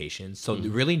limitations. So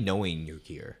really knowing your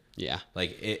gear. Yeah.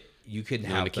 Like you could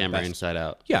Knowing have the the camera best- inside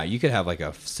out. Yeah, you could have like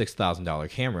a $6,000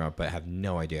 camera, but have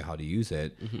no idea how to use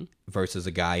it, versus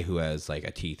a guy who has like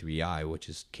a T3i, which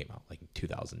came out like in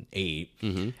 2008,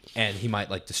 and he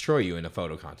might like destroy you in a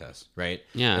photo contest, right?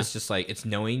 Yeah. It's just like it's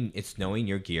knowing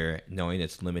your gear, knowing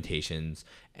its limitations,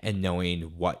 and knowing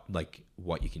what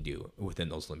you can do within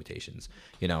those limitations.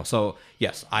 You know, so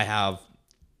yes, I have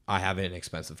an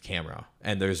expensive camera,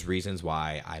 and there's reasons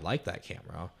why I like that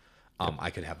camera.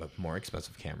 I could have a more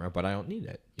expensive camera, but I don't need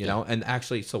it, you know? And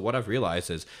actually, so what I've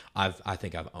realized is I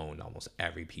think I've owned almost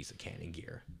every piece of Canon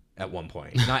gear at one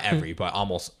point. Not every, but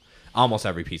almost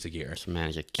every piece of gear. This man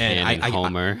is a And Canon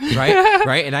Homer.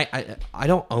 right? And I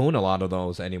don't own a lot of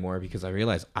those anymore because I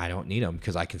realize I don't need them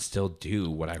because I can still do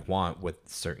what I want with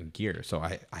certain gear. So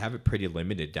I have it pretty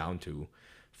limited down to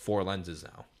 4 lenses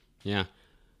now. Yeah.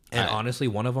 And honestly,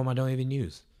 one of them I don't even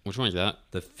use. Which one is that?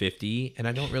 The 50, and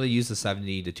I don't really use the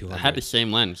 70 to 200. I had the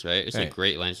same lens, right? It's a Right.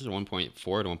 great lens. It's a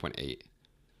 1.4 to 1.8.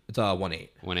 It's a 1.8.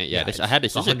 1.8. Yeah, I had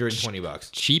this. It's This is a $120.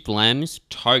 cheap lens.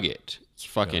 Target. It's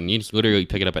fucking. You just literally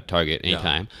pick it up at Target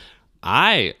anytime.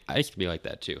 I used to be like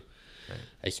that too.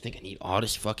 I used to think I need all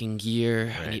this fucking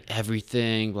gear. I need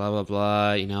everything. Blah blah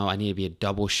blah. You know, I need to be a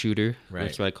double shooter. Right.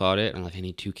 That's what I called it. I'm like, I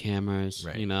need 2 cameras.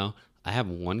 Right. You know, I have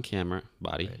 1 camera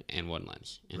body and 1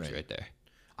 lens. And It's right there.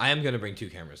 I am going to bring 2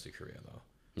 cameras to Korea, though.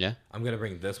 Yeah. I'm going to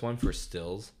bring this one for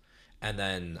stills, and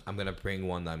then I'm going to bring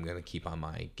one that I'm going to keep on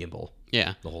my gimbal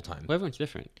Yeah. the whole time. Well, everyone's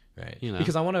different. Right. You know.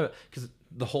 Because because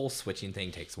the whole switching thing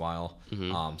takes a while.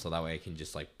 So that way I can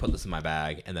just like put this in my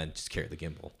bag and then just carry the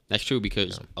gimbal. That's true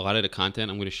because a lot of the content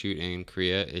I'm going to shoot in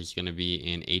Korea is going to be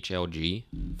in HLG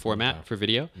format for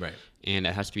video. Right. And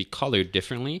it has to be colored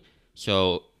differently.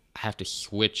 So I have to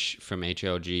switch from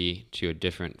HLG to a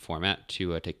different format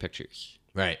to take pictures.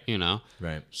 Right. You know?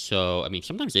 Right. So, I mean,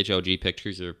 sometimes HLG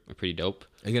pictures are pretty dope.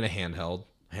 Are you going to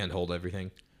handhold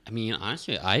everything? I mean,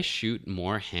 honestly, I shoot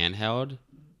more handheld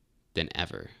than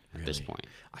ever at this point.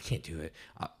 I can't do it.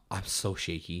 I'm so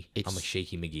shaky. I'm a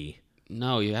shaky McGee.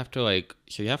 No, you have to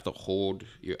you have to hold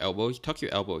your elbows, tuck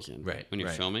your elbows in when you're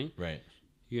filming. Right.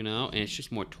 You know, and it's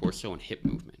just more torso and hip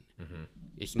movement.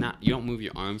 It's not, you don't move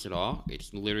your arms at all.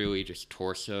 It's literally just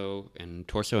torso and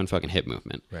fucking hip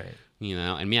movement. Right. You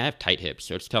know, and me, I have tight hips,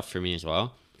 so it's tough for me as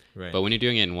well. Right. But when you're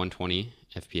doing it in 120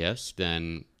 FPS,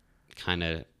 then kind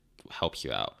of helps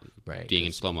you out. Right. Being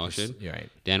in slow motion. You're right.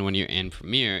 Then when you're in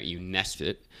Premiere, you nest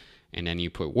it, and then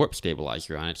you put warp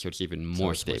stabilizer on it, so it's even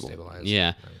more it's more stable. stabilized.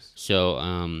 Yeah. Nice. So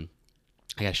I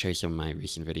gotta show you some of my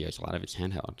recent videos. A lot of it's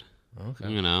handheld.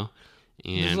 Okay. You know,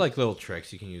 and There's like little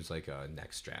tricks. You can use like a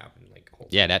neck strap and like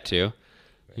hold. yeah, that too.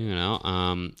 You know,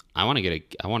 I'll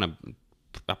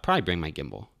probably bring my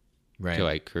gimbal Right. to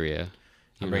like Korea.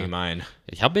 I'm You bringing know. mine.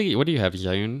 How big? What do you have?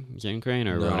 Zhiyun crane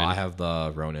or No, Ronin? I have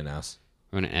the Ronin S.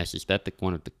 Ronin S. Is that the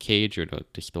one with the cage or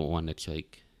just the one that's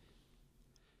like?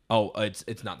 Oh,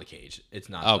 it's not the cage. It's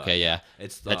not. Okay, yeah.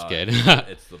 It's the, That's good.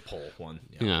 it's the pole one.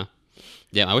 Yeah. Yeah.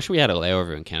 Yeah, I wish we had a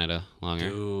layover in Canada longer.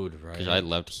 Dude, right. Because I'd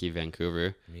love to see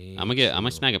Vancouver. Me I'm gonna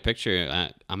too. snag a picture.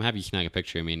 I'm gonna have you snag a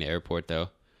picture of me in the airport though,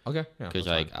 Okay. Yeah. because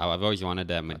that's like fine. I've always wanted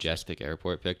that majestic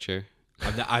airport picture.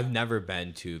 I've never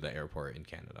been to the airport in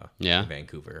Canada. Yeah? In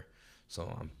Vancouver,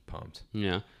 so I'm pumped.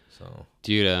 Yeah, So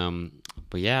dude.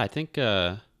 But yeah, I think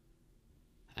that's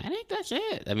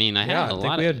it. I mean, I yeah, had I a think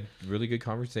lot we of. had really good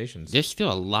conversations. There's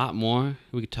still a lot more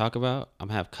we could talk about. I'm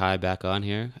gonna have Kai back on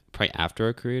here probably after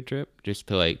our Korea trip, just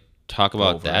to like talk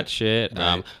about over that it. shit.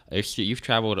 Right. You've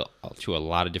traveled to a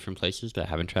lot of different places that I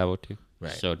haven't traveled to.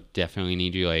 Right. So definitely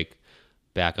need you like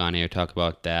back on here talk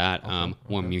about that.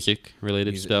 More music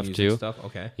related stuff Music too. Stuff.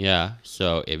 Okay. Yeah.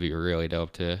 So it'd be really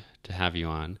dope to have you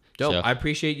on. Dope. So, I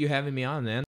appreciate you having me on, man.